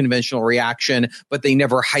the unconventional reaction, but they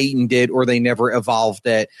never heightened it or they never evolved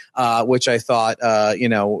it, which I thought,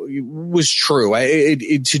 was true.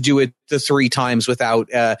 To do it the 3 times without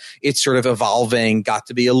it sort of evolving got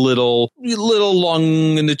to be a little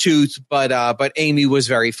long in the tooth, but Amy was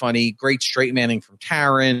very funny. Great straight manning from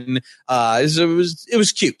Taryn. It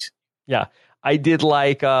was cute. Yeah. I did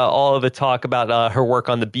like all of the talk about her work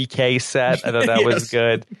on the BK set. I thought that was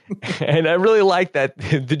good. And I really liked that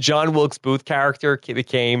the John Wilkes Booth character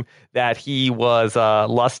became that he was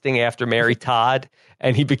lusting after Mary Todd,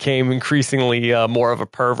 and he became increasingly more of a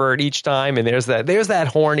pervert each time. And there's that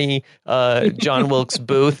horny John Wilkes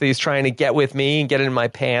Booth. He's trying to get with me and get in my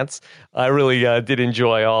pants. I really did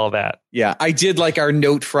enjoy all of that. Yeah, I did like our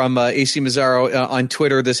note from AC Mazzaro on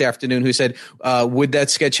Twitter this afternoon, who said, "Would that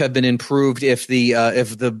sketch have been improved if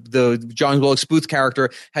the John Wilkes Booth character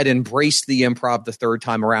had embraced the improv the 3rd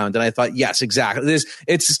time around?" And I thought, yes, exactly.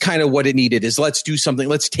 It's kind of what it needed. Is let's do something.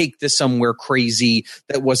 Let's take this somewhere crazy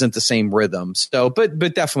that wasn't the same rhythm. So, but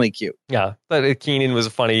definitely cute. Yeah, but Keenan was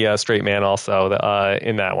a funny straight man also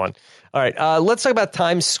in that one. All right. Let's talk about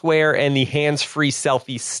Times Square and the hands-free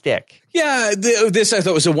selfie stick. Yeah, this I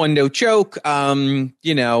thought was a one-note joke.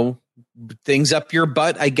 Things up your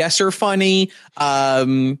butt, I guess, are funny.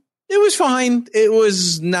 It was fine. It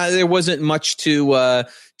was not. There wasn't much to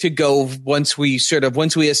go once we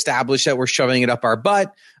established that we're shoving it up our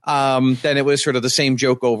butt. Then it was sort of the same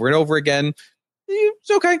joke over and over again.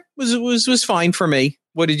 It's okay. It was fine for me.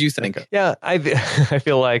 What did you think? Okay. Yeah, I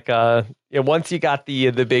feel like once you got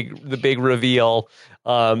the big reveal,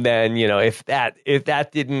 then if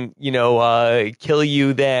that didn't kill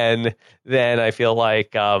you, then I feel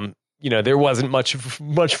like there wasn't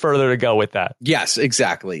much further to go with that. Yes,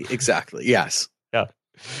 exactly. Yes. Yeah.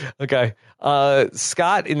 Okay.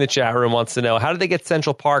 Scott in the chat room wants to know, how did they get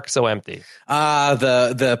Central Park so empty?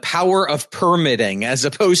 The power of permitting, as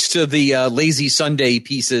opposed to the lazy Sunday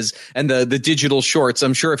pieces and the digital shorts.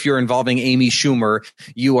 I'm sure if you're involving Amy Schumer,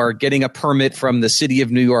 you are getting a permit from the city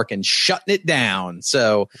of New York and shutting it down.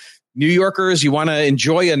 So New Yorkers, you want to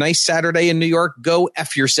enjoy a nice Saturday in New York? Go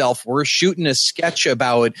F yourself. We're shooting a sketch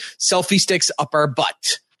about selfie sticks up our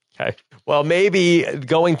butt. Okay. Well, maybe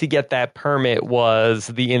going to get that permit was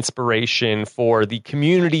the inspiration for the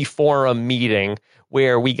community forum meeting,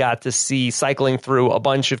 where we got to see cycling through a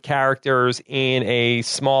bunch of characters in a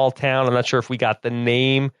small town. I'm not sure if we got the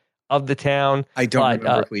name of the town. I don't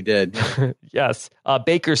remember if we did. Yes,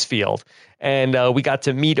 Bakersfield. And we got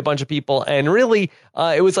to meet a bunch of people. And really,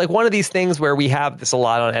 it was like one of these things where we have this a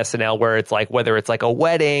lot on SNL, where it's like, whether it's like a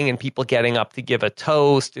wedding and people getting up to give a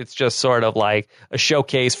toast, it's just sort of like a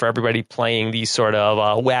showcase for everybody playing these sort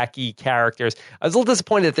of wacky characters. I was a little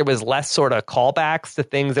disappointed that there was less sort of callbacks to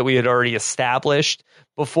things that we had already established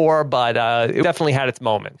before, but it definitely had its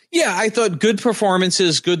moment. Yeah, I thought good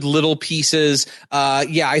performances, good little pieces.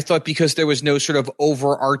 I thought because there was no sort of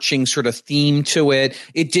overarching sort of theme to it,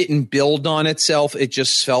 it didn't build on itself. It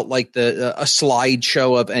just felt like a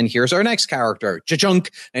slideshow of, and here's our next character,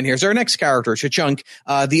 cha-chunk, and here's our next character, cha-chunk.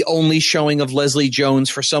 The only showing of Leslie Jones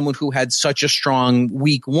for someone who had such a strong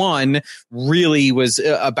week one really was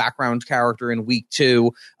a background character in week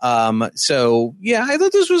two. So yeah, I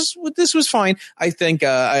thought this was fine. I think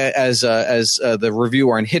as the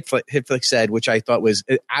reviewer on Hitflix said, which I thought was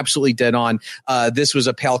absolutely dead on, this was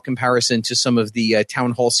a pale comparison to some of the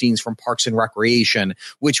town hall scenes from Parks and Recreation,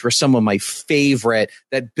 which were some of my favorite,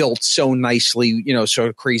 that built so nicely, sort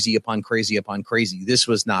of crazy upon crazy upon crazy. This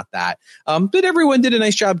was not that. But everyone did a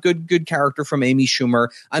nice job. Good character from Amy Schumer.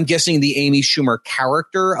 I'm guessing the Amy Schumer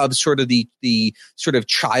character of sort of the sort of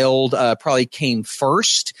child probably came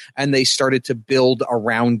first, and they started to build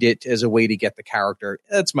around it as a way to get the character.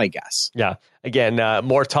 That's my guess. Yeah. Again,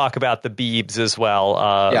 more talk about the Beebs as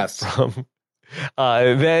well. Yes.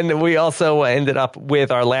 Then we also ended up with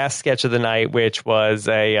our last sketch of the night, which was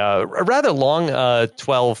a rather long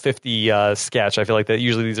 12:50 sketch. I feel like that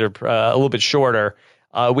usually these are a little bit shorter.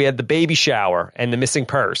 We had the baby shower and the missing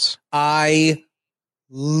purse. I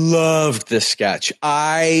loved this sketch.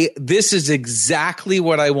 This is exactly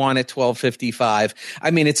what I want at 12:55.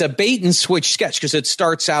 I mean, it's a bait and switch sketch because it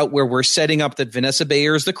starts out where we're setting up that Vanessa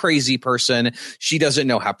Bayer is the crazy person. She doesn't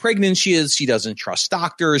know how pregnant she is. She doesn't trust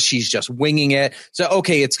doctors. She's just winging it. So,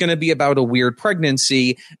 okay, it's going to be about a weird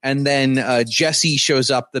pregnancy. And then Jesse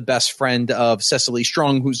shows up, the best friend of Cecily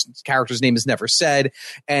Strong, whose character's name is never said.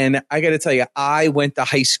 And I got to tell you, I went to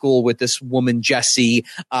high school with this woman, Jessie.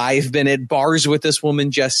 I've been at bars with this woman,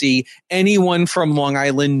 Jesse. Anyone from Long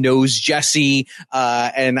Island knows Jesse.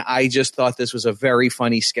 And I just thought this was a very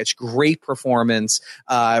funny sketch. Great performance.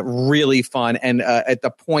 Really fun. And at the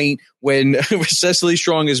point when Cecily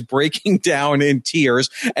Strong is breaking down in tears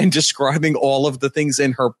and describing all of the things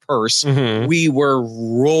in her purse, we were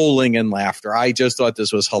rolling in laughter. I just thought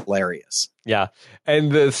this was hilarious. Yeah.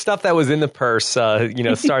 And the stuff that was in the purse,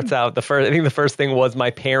 starts out I think the first thing was my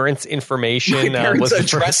parents' information. My parents'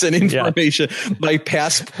 address and information, my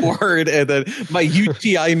passport, and then my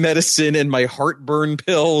UTI medicine and my heartburn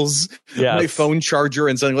pills, my phone charger,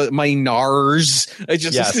 and something, my NARS.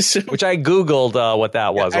 Which I Googled what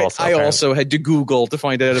that was also. I also had to Google to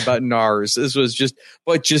find out about NARS. This was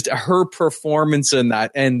just her performance in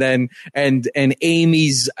that. And then, and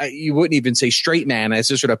Amy's, you wouldn't even say straight man, as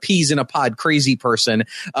a sort of peas in a pod crazy person,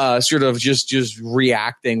 sort of just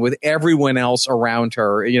reacting with everyone else around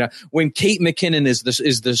her. When Kate McKinnon is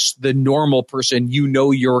the normal person,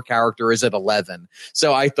 your character is at 11.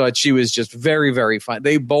 So I thought she was just very, very fun.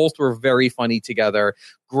 They both were very funny together.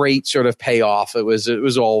 Great sort of payoff. It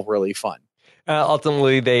was all really fun.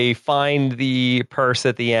 Ultimately, they find the purse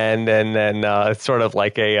at the end, and then it's sort of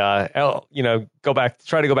like try to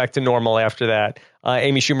go back to normal after that.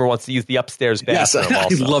 Amy Schumer wants to use the upstairs bathroom. Yes,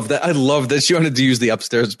 also. I love that. I love that she wanted to use the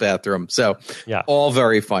upstairs bathroom. So, yeah, all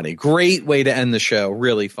very funny. Great way to end the show.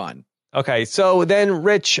 Really fun. Okay, so then,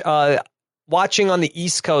 Rich, watching on the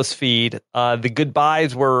East Coast feed, the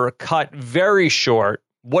goodbyes were cut very short.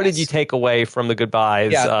 What did you take away from the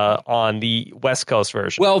goodbyes on the West Coast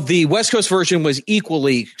version? Well, the West Coast version was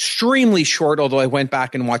equally extremely short, although I went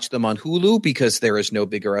back and watched them on Hulu because there is no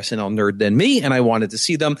bigger SNL nerd than me, and I wanted to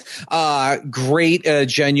see them. Great,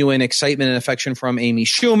 genuine excitement and affection from Amy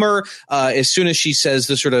Schumer. As soon as she says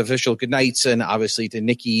the sort of official goodnights, and obviously to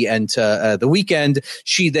Nikki and to The Weeknd,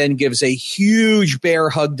 she then gives a huge bear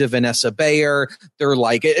hug to Vanessa Bayer. They're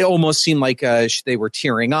like, it almost seemed like they were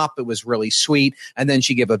tearing up. It was really sweet. And then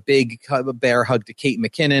she gave a big bear hug to Kate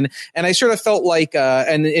McKinnon. And I sort of felt like,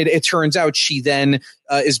 and it turns out she then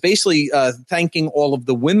is basically thanking all of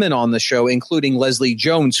the women on the show, including Leslie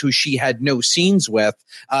Jones, who she had no scenes with,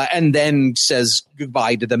 and then says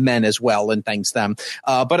goodbye to the men as well and thanks them.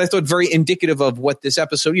 But I thought very indicative of what this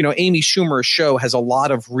episode, Amy Schumer's show has a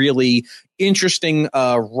lot of really interesting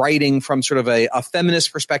writing from sort of a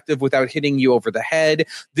feminist perspective without hitting you over the head.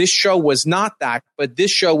 This show was not that, but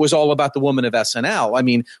this show was all about the woman of SNL. I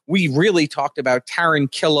mean, we really talked about Taran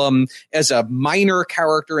Killam as a minor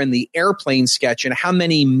character in the airplane sketch, and how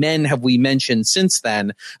many men have we mentioned since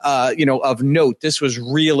then? Of note, this was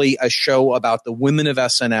really a show about the women of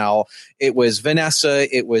SNL. It was Vanessa,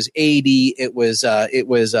 it was Adie, it was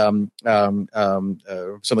somebody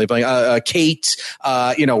playing Kate.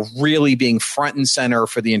 Really being front and center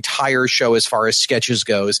for the entire show as far as sketches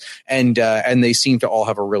goes, and they seem to all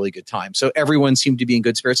have a really good time. So everyone seemed to be in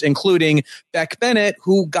good spirits, including Beck Bennett,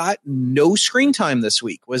 who got no screen time this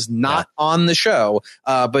week, was not on the show,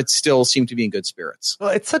 but still seemed to be in good spirits.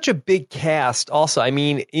 Well, it's such a big cast. Also, I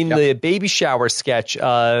mean, in the baby shower sketch,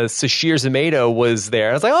 Sashir Zamata was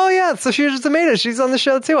there. I was like, oh yeah, Sashir Zamata, she's on the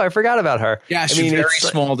show too. I forgot about her. Yeah, she's very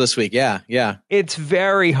small this week. Yeah. It's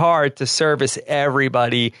very hard to service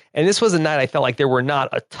everybody, and this was a night I felt like there were not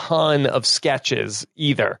a ton of sketches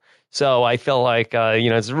either. So I feel like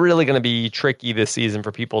it's really going to be tricky this season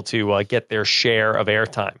for people to get their share of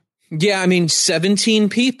airtime. Yeah, I mean, 17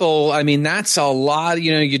 people. I mean, that's a lot.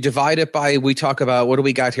 You divide it by, we talk about, what do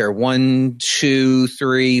we got here? 1, 2,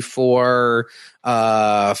 3, 4,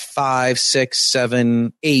 5, 6,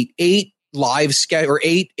 7, 8. 8 live sketch or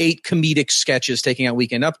eight comedic sketches taking out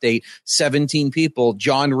Weekend Update. 17 people.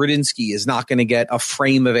 John Rudinsky is not going to get a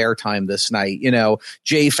frame of airtime this night.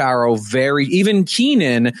 Jay Farrow, even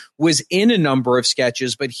Keenan was in a number of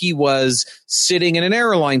sketches, but he was sitting in an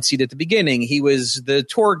airline seat at the beginning. He was the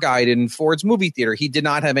tour guide in Ford's movie theater. He did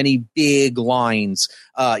not have any big lines.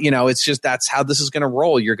 It's just, that's how this is going to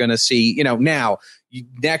roll. You're going to see, now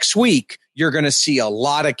next week, you're going to see a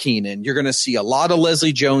lot of Keenan. You're going to see a lot of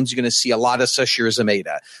Leslie Jones. You're going to see a lot of Sashir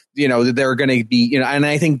Zamata. They're going to be, and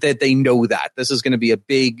I think that they know that this is going to be a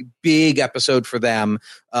big, big episode for them.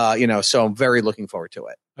 So I'm very looking forward to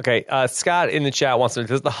it. Okay. Scott in the chat wants to know,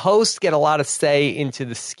 does the host get a lot of say into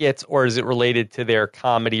the skits, or is it related to their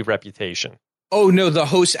comedy reputation? Oh, no, the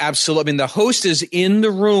host, absolutely. I mean, the host is in the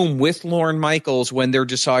room with Lorne Michaels when they're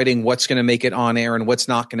deciding what's going to make it on air and what's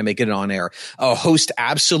not going to make it on air. A host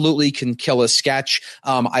absolutely can kill a sketch.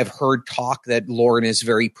 I've heard talk that Lorne is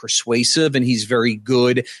very persuasive and he's very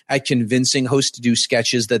good at convincing hosts to do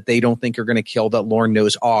sketches that they don't think are going to kill that Lorne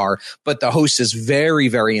knows are. But the host is very,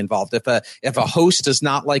 very involved. If a host does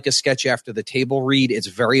not like a sketch after the table read, it's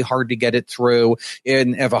very hard to get it through.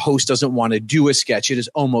 And if a host doesn't want to do a sketch, it is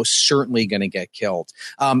almost certainly going to get killed.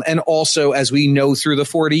 And also, as we know through the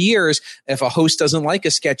 40 years, if a host doesn't like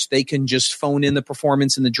a sketch, they can just phone in the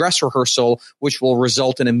performance in the dress rehearsal, which will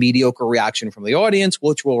result in a mediocre reaction from the audience,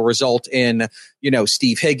 which will result in,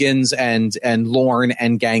 Steve Higgins and Lorne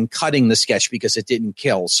and gang cutting the sketch because it didn't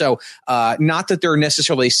kill. So not that they're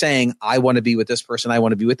necessarily saying, I want to be with this person, I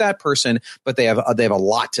want to be with that person, but they have a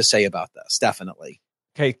lot to say about this, definitely.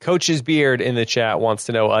 Okay, Coach's Beard in the chat wants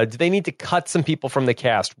to know, do they need to cut some people from the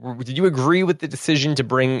cast? Did you agree with the decision to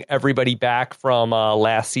bring everybody back from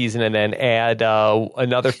last season and then add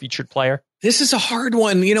another featured player? This is a hard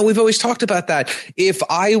one. We've always talked about that. If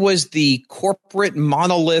I was the corporate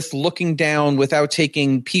monolith looking down without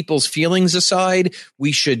taking people's feelings aside,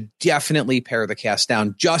 we should definitely pare the cast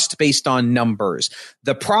down just based on numbers.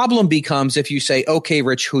 The problem becomes if you say, okay,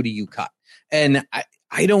 Rich, who do you cut? And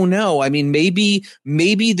I don't know. I mean, maybe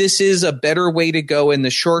this is a better way to go in the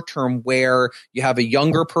short term, where you have a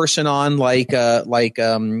younger person on, like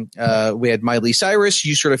we had Miley Cyrus.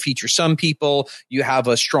 You sort of feature some people. You have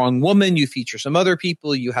a strong woman. You feature some other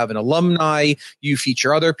people. You have an alumni. You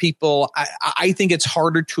feature other people. I think it's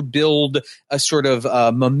harder to build a sort of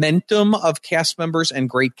momentum of cast members and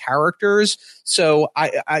great characters. So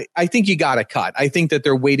I think you got to cut. I think that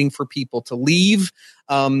they're waiting for people to leave.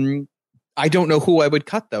 I don't know who I would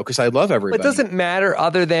cut, though, because I love everybody. It doesn't matter,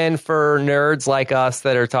 other than for nerds like us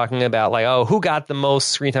that are talking about, like, oh, who got the most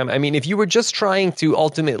screen time? I mean, if you were just trying to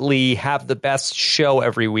ultimately have the best show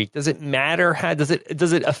every week, does it matter? Does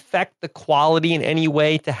it affect the quality in any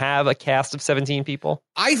way to have a cast of 17 people?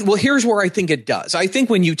 Well, here's where I think it does. I think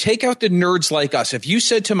when you take out the nerds like us, if you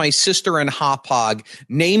said to my sister in Hop Hog,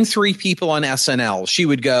 name 3 people on SNL, she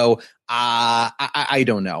would go, I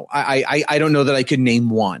don't know. I don't know that I could name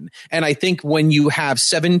one. And I think when you have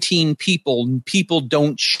 17 people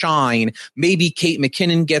don't shine. Maybe Kate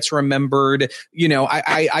McKinnon gets remembered. You know,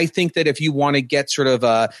 I think that if you want to get sort of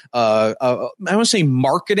I don't want to say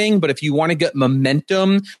marketing, but if you want to get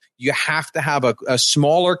momentum, you have to have a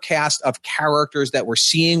smaller cast of characters that we're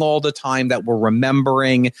seeing all the time, that we're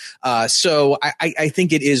remembering. So I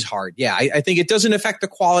think it is hard. Yeah, I think it doesn't affect the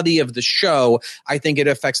quality of the show. I think it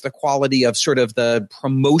affects the quality of sort of the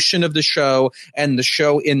promotion of the show, and the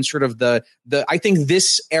show in sort of the I think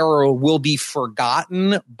this era will be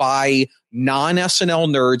forgotten by non-SNL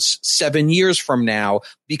nerds 7 years from now,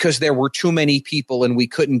 because there were too many people and we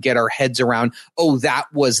couldn't get our heads around, oh, that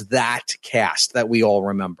was that cast that we all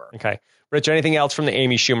remember. Okay. Rich, anything else from the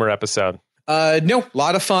Amy Schumer episode? No, a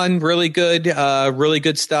lot of fun, really good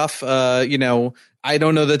stuff. You know, I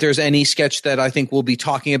don't know that there's any sketch that I think we'll be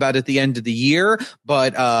talking about at the end of the year,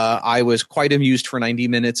 but I was quite amused for 90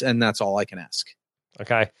 minutes, and that's all I can ask.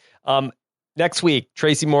 Okay. Next week,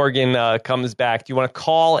 Tracy Morgan comes back. Do you want to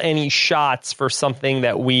call any shots for something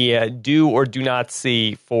that we do or do not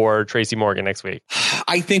see for Tracy Morgan next week?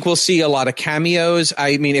 I think we'll see a lot of cameos.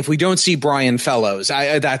 I mean, if we don't see Brian Fellows,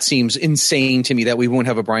 that seems insane to me that we won't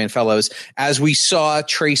have a Brian Fellows. As we saw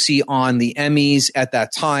Tracy on the Emmys at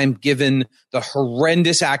that time, given the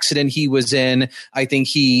horrendous accident he was in, I think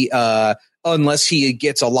he unless he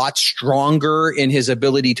gets a lot stronger in his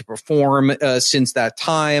ability to perform since that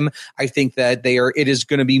time, I think that it is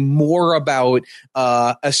going to be more about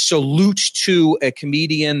a salute to a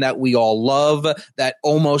comedian that we all love, that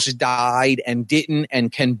almost died and didn't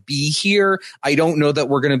and can be here. I don't know that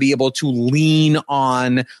we're going to be able to lean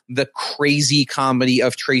on the crazy comedy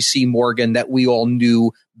of Tracy Morgan that we all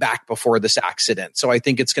knew back before this accident. So I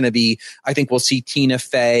think I think we'll see Tina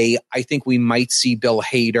Fey. I think we might see Bill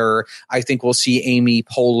Hader. I think we'll see Amy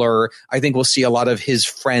Poehler. I think we'll see a lot of his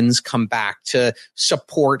friends come back to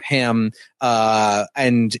support him,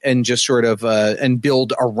 and just sort of, and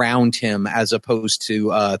build around him as opposed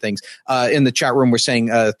to, things. In the chat room, we're saying,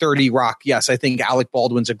 30 Rock. Yes, I think Alec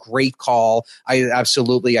Baldwin's a great call. I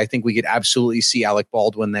think we could absolutely see Alec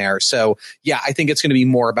Baldwin there. So yeah, I think it's going to be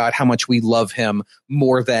more about how much we love him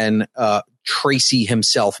more than Tracy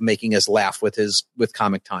himself making us laugh with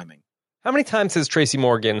comic timing. How many times has Tracy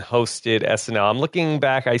Morgan hosted SNL? I'm looking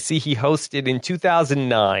back. I see he hosted in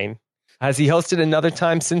 2009. Has he hosted another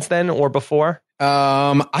time since then or before?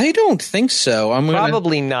 I don't think so.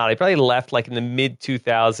 Probably not. He probably left like in the mid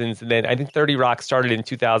 2000s, and then I think 30 Rock started in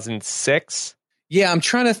 2006. Yeah, I'm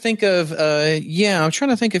trying to think of.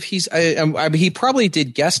 If he's. He probably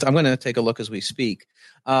did guest. I'm going to take a look as we speak.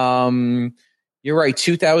 You're right.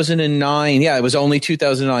 2009. Yeah, it was only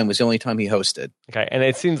 2009 was the only time he hosted. Okay, and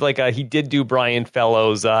it seems like he did do Brian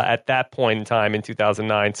Fellows at that point in time in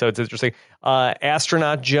 2009. So it's interesting.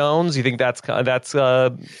 Astronaut Jones. You think that's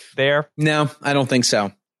there? No, I don't think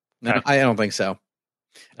so. No, okay. I don't think so.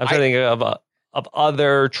 I'm trying to think of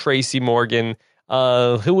other Tracy Morgan.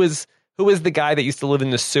 Who is the guy that used to live in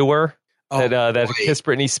the sewer? That kissed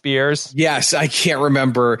Britney Spears. Yes, I can't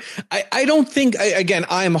remember. I don't think, again,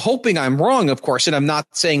 I'm hoping I'm wrong, of course, and I'm not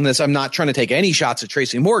saying this. I'm not trying to take any shots at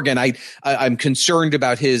Tracy Morgan. I'm concerned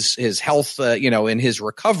about his health, in his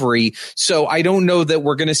recovery. So I don't know that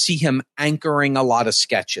we're going to see him anchoring a lot of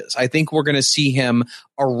sketches. I think we're going to see him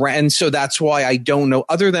around. So that's why I don't know.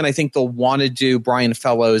 Other than I think they'll want to do Brian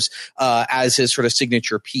Fellows as his sort of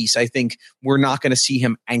signature piece. I think we're not going to see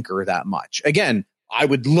him anchor that much. Again, I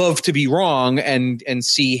would love to be wrong and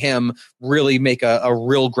see him really make a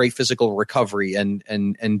real great physical recovery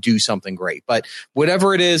and do something great. But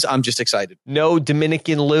whatever it is, I'm just excited. No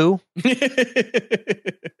Dominican Lou? I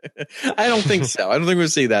don't think so. I don't think we'll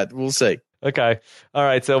see that. We'll see. Okay. All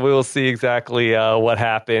right. So we will see exactly what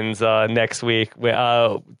happens next week.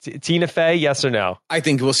 Tina Fey, yes or no? I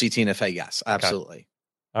think we'll see Tina Fey. Yes, absolutely. Okay.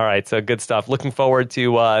 All right. So good stuff. Looking forward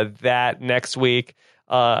to that next week.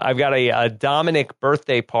 I've got a Dominic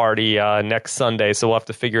birthday party next Sunday, so we'll have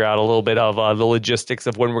to figure out a little bit of the logistics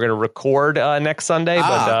of when we're going to record next Sunday.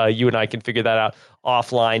 But you and I can figure that out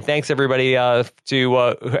offline. Thanks everybody.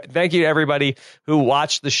 Thank you to everybody who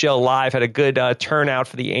watched the show live. Had a good turnout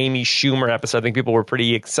for the Amy Schumer episode. I think people were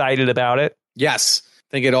pretty excited about it. Yes,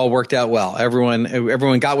 I think it all worked out well.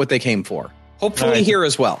 Everyone got what they came for. Hopefully here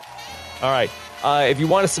as well. All right. If you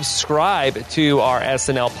want to subscribe to our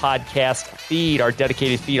SNL podcast feed, our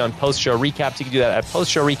dedicated feed on post-show recaps, you can do that at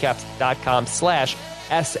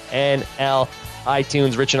postshowrecaps.com/SNL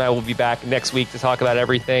iTunes. Rich and I will be back next week to talk about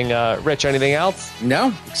everything. Rich, anything else?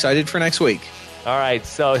 No, excited for next week. All right,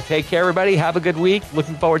 so take care, everybody. Have a good week.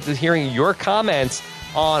 Looking forward to hearing your comments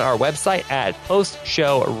on our website at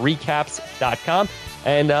postshowrecaps.com.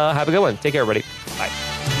 And have a good one. Take care, everybody. Bye.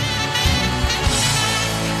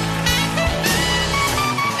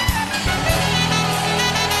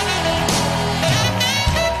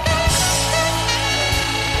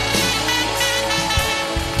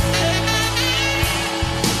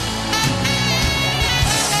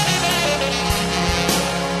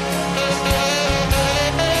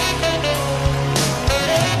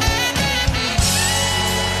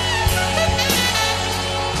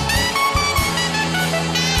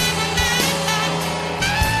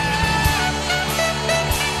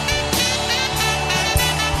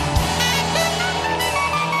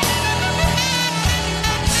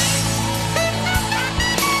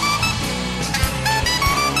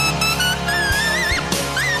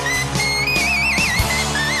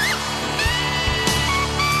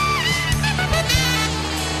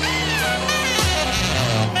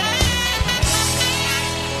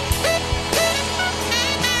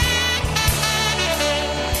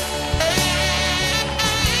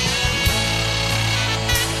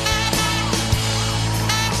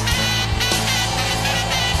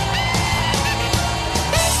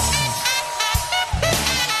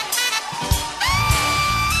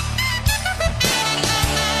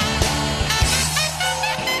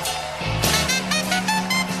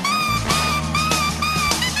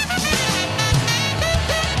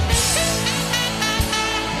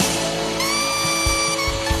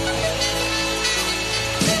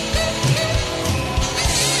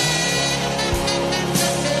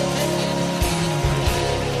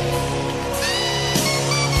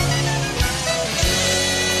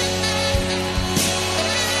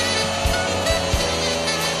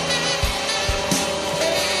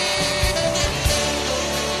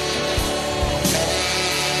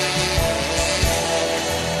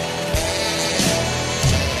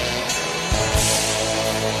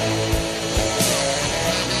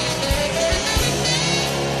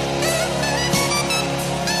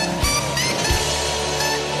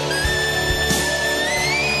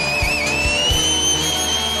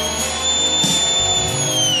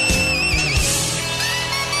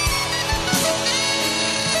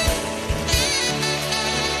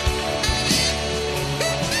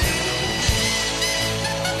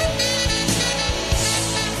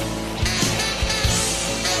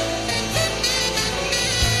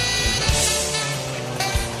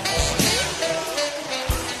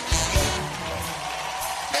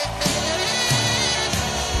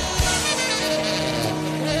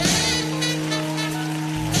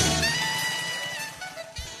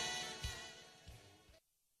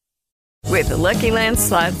 With the Lucky Land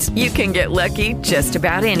Slots, you can get lucky just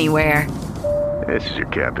about anywhere. This is your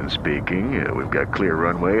captain speaking. We've got clear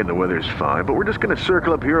runway and the weather's fine, but we're just going to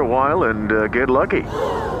circle up here a while and get lucky.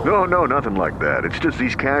 No, nothing like that. It's just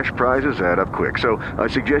these cash prizes add up quick. So I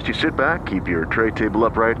suggest you sit back, keep your tray table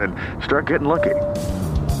upright, and start getting lucky.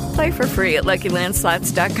 Play for free at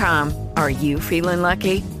LuckyLandSlots.com. Are you feeling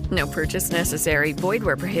lucky? No purchase necessary. Void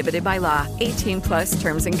where prohibited by law. 18+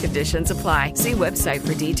 terms and conditions apply. See website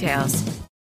for details.